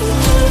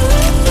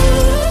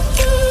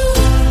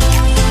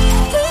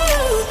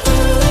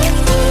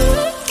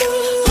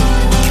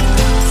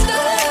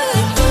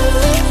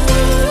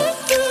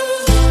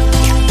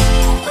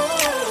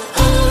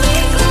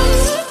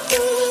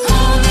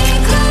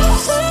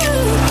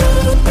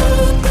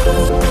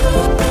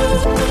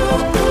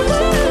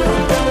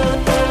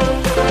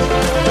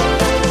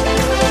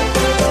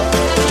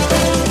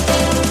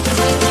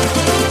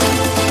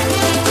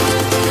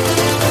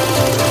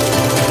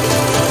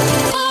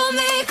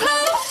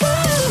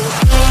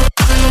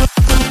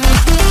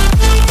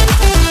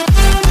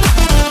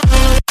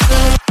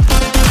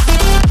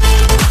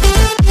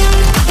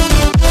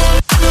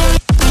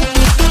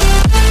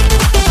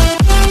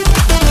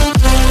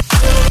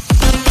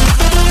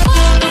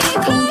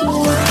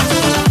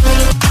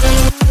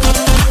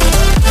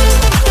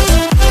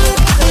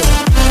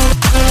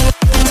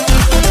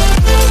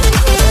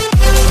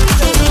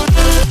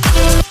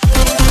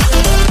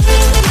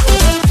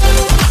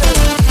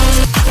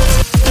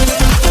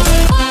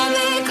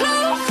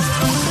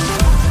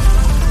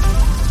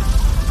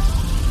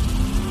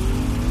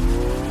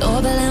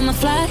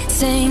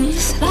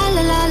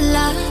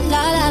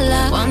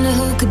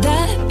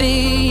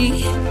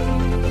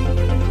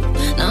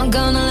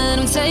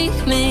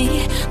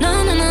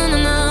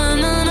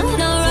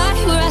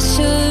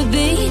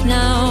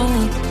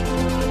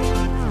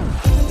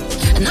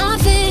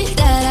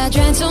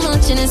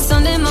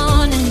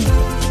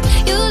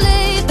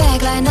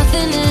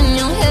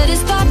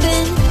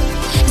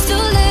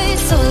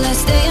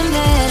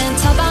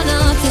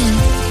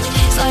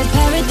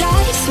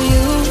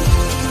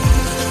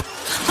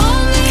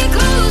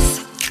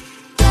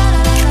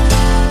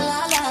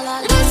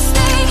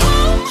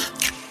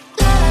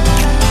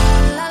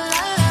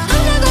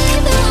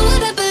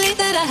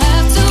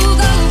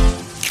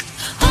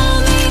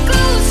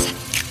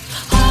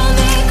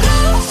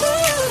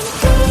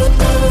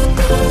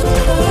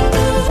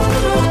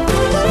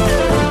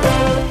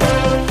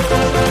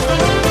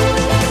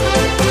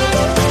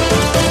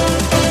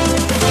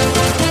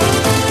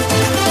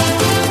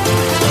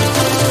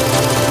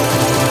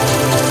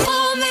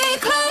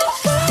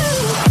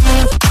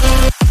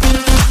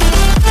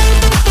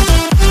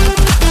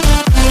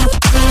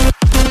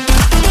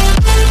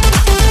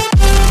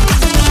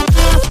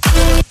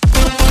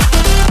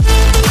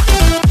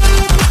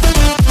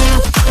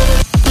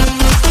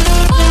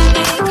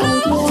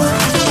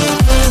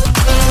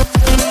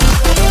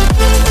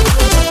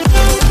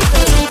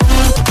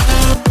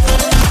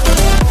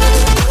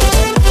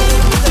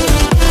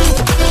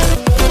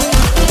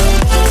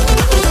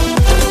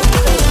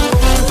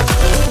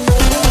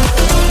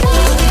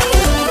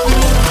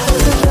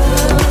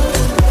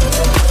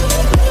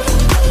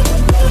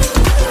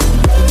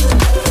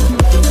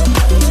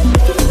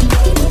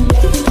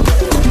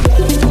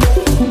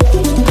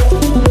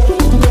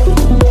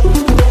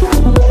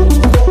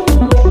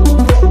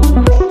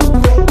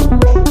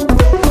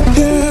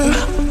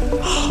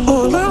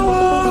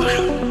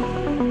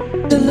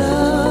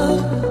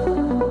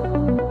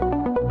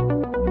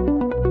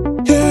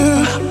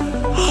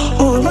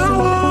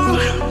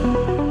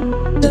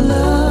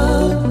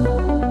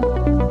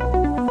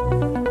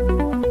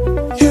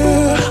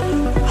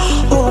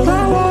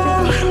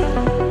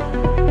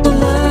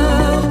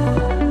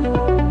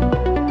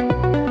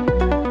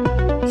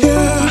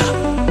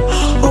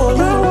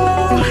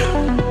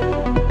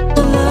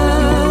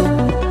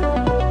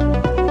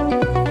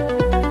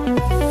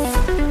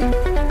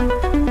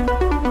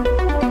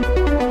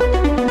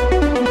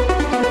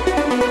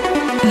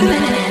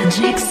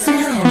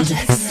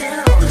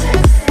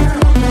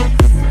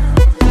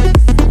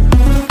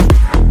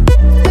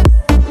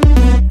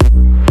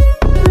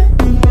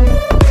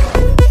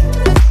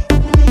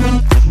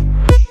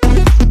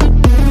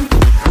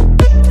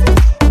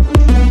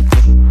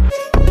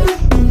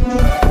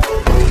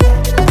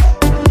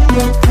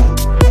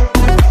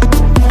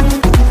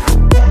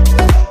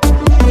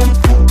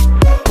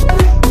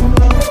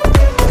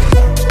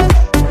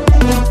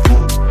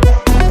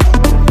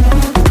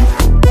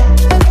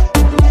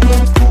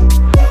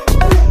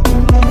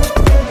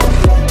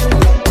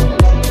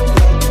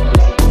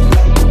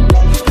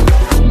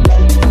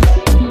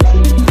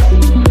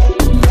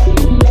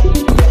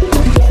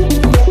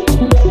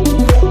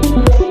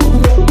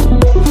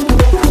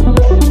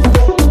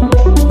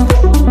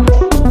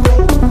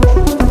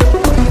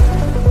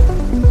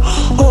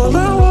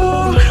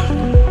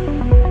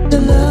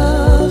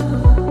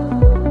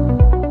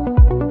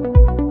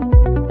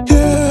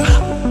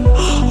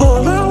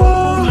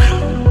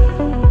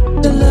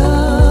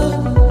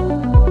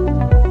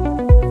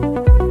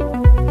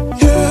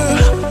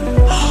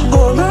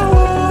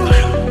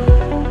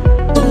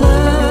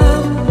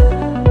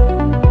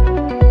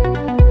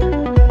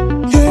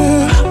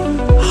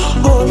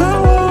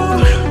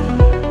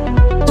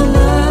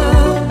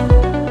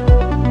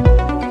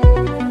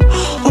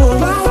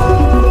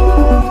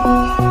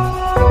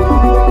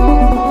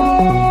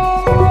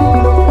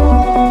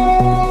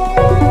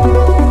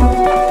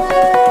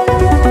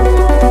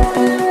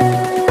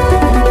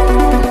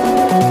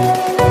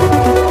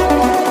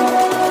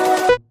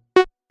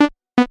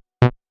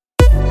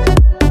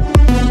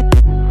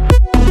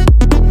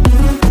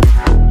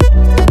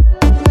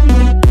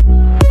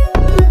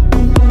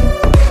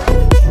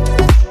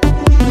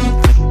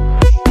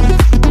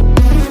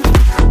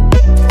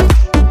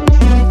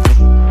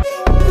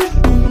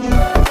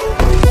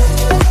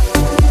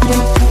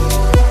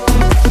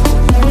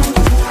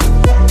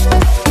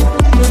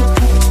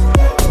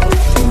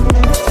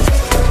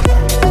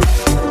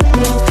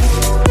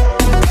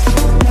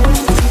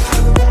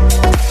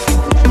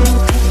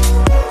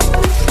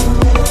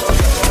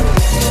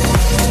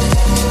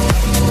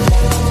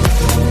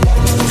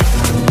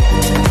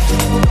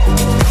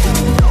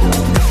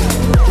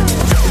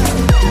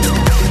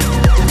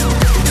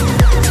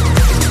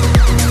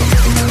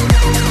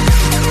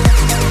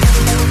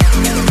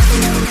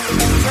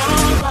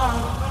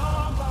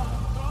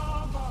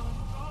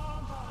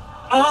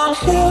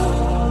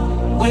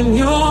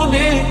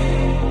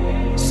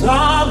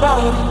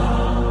 somebody.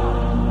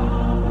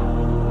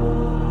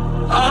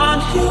 I'm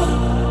here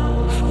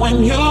when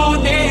you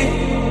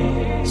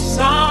need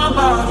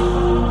somebody.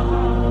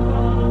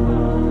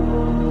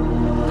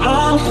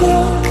 I'm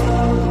here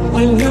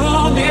when you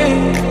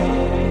need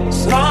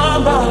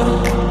somebody.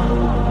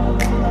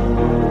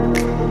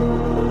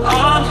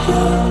 I'm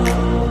here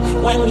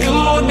when you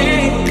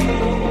need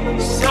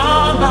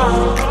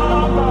somebody.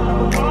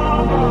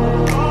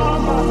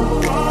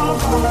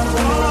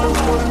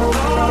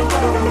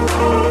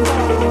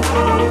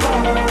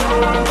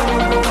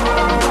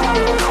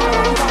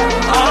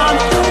 I'm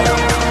here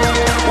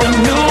when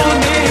you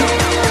need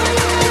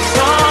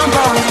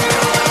somebody.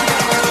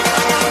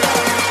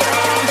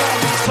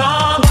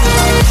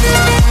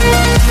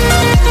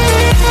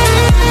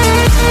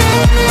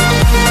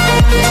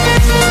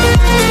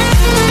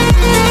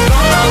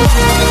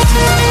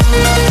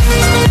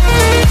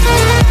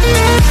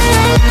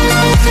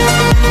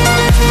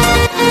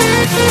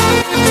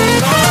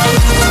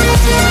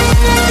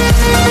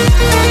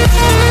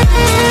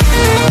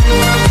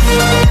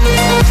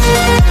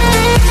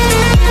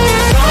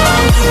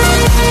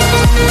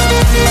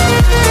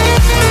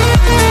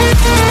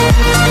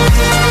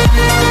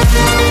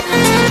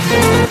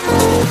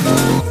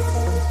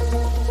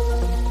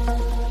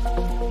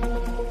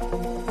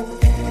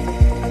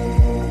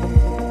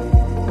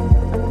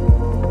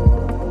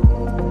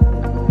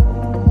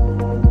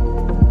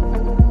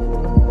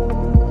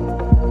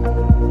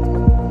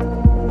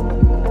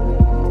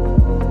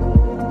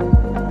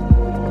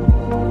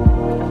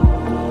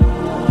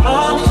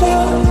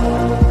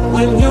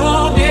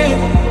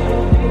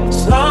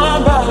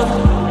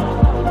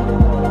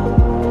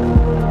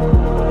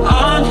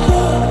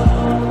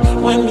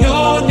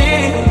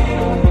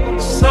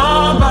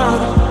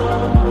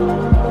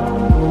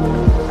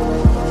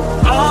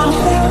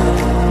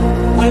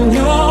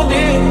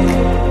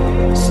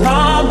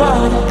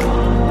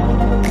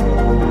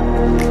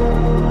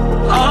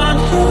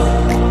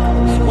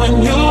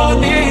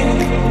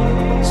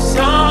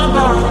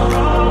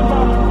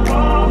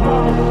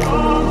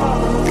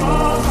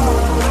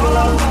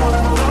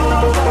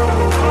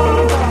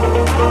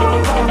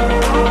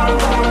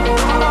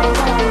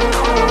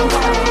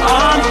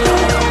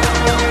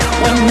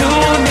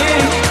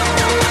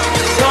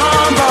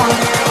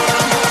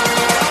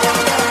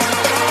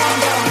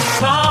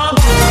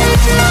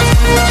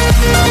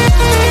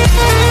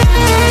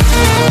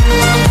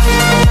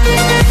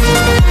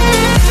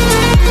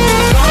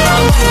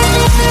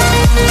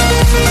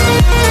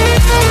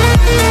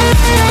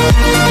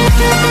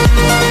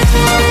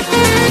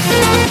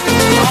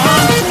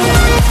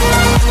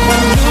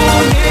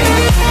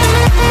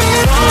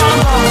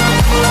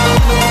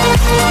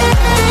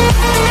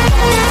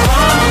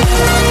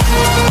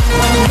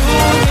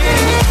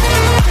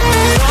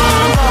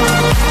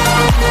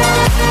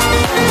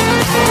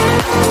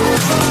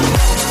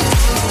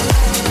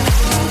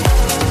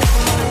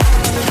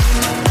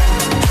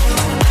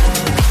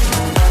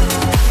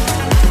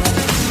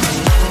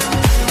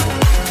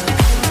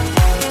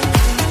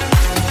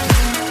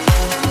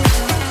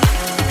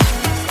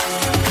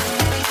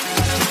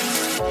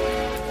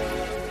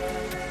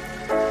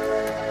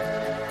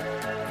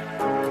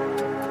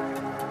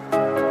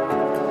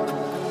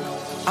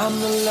 I'm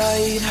the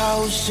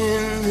lighthouse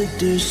in the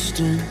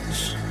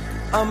distance.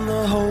 I'm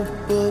the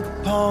hope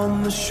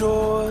upon the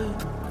shore.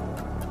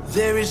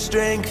 There is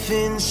strength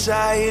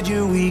inside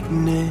your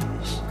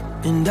weakness,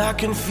 and I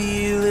can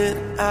feel it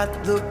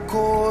at the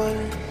core.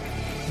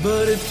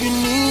 But if you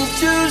need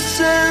to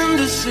send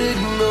a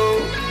signal,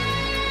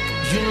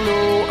 you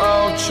know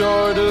I'll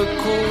chart a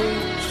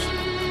course.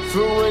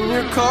 For when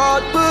you're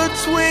caught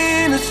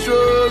between a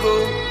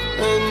struggle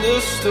and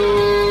a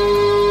storm.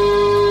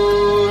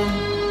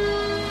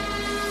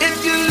 If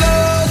you're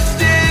lost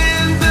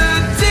in the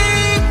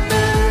deep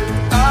end,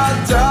 I'll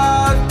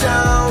dive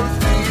down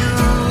for you.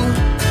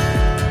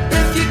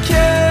 If you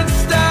can't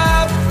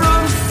stop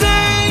from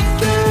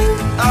sinking,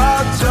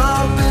 I'll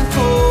jump and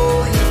pull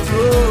you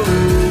through.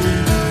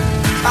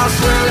 I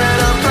swear that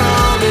I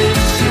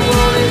promise you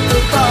won't hit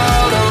the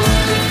bottom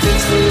if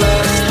it's the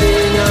last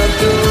thing I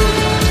do.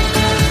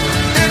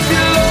 If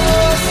you're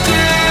lost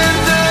in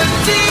the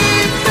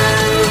deep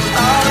end,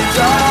 I'll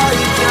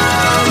dive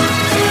down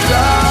for you.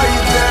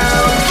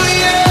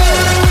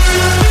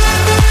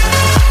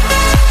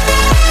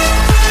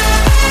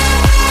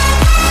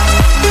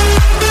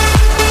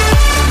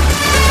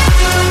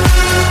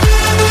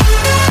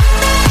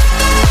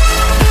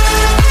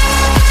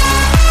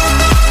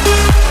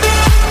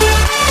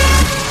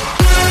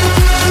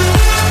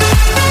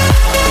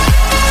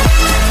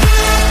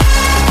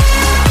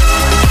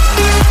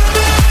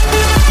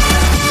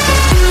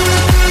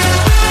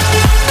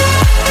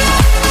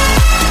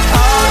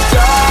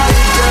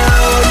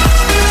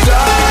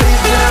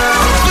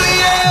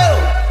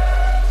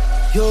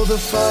 You're the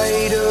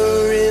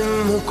fighter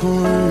in the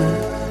corner.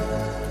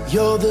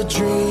 You're the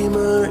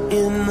dreamer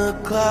in the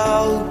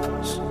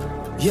clouds.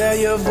 Yeah,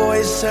 your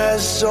voice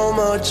has so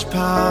much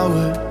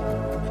power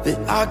that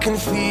I can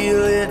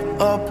feel it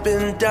up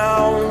and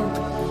down.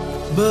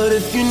 But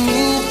if you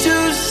need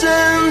to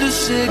send a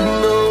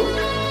signal,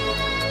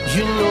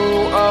 you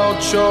know I'll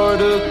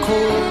chart a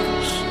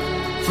course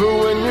for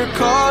when you're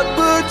caught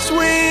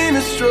between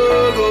a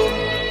struggle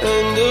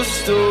and a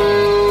storm.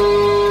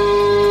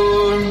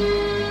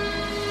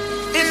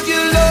 If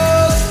you're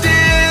lost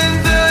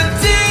in the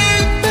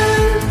deep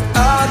end,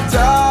 I'll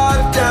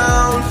dive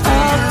down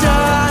for you.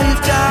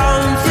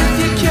 If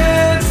you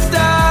can't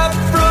stop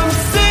from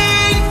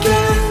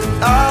sinking,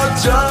 I'll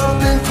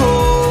jump and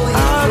pull you.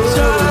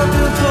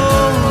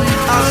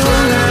 I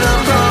swear that I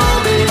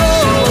promise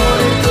you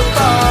won't hit the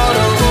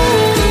bottom.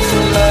 It's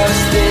the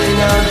last thing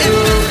I do.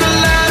 It's the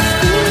last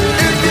thing.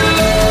 If you're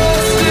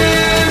lost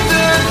in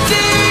the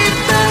deep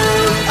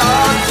end,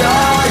 I'll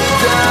dive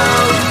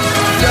down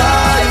for you.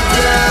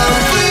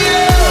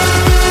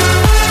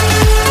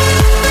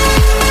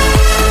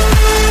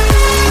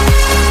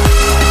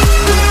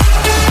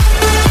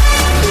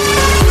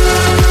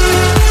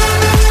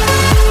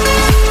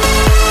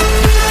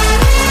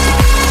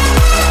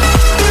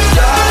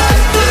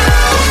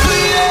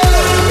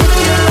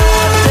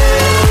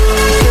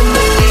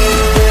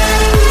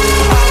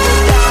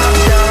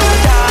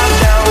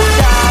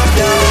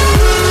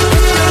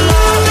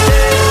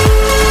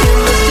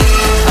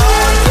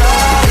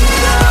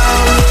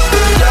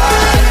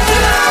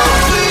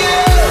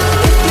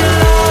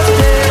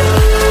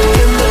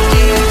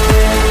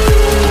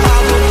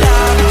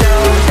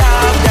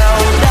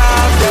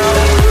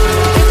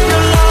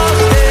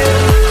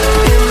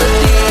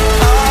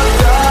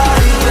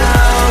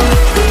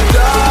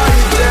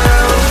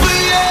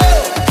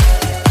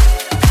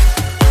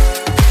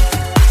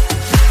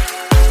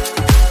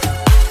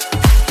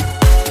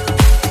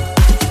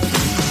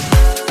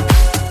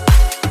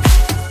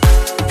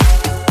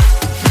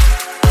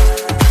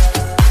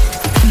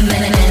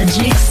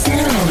 Magic Sound.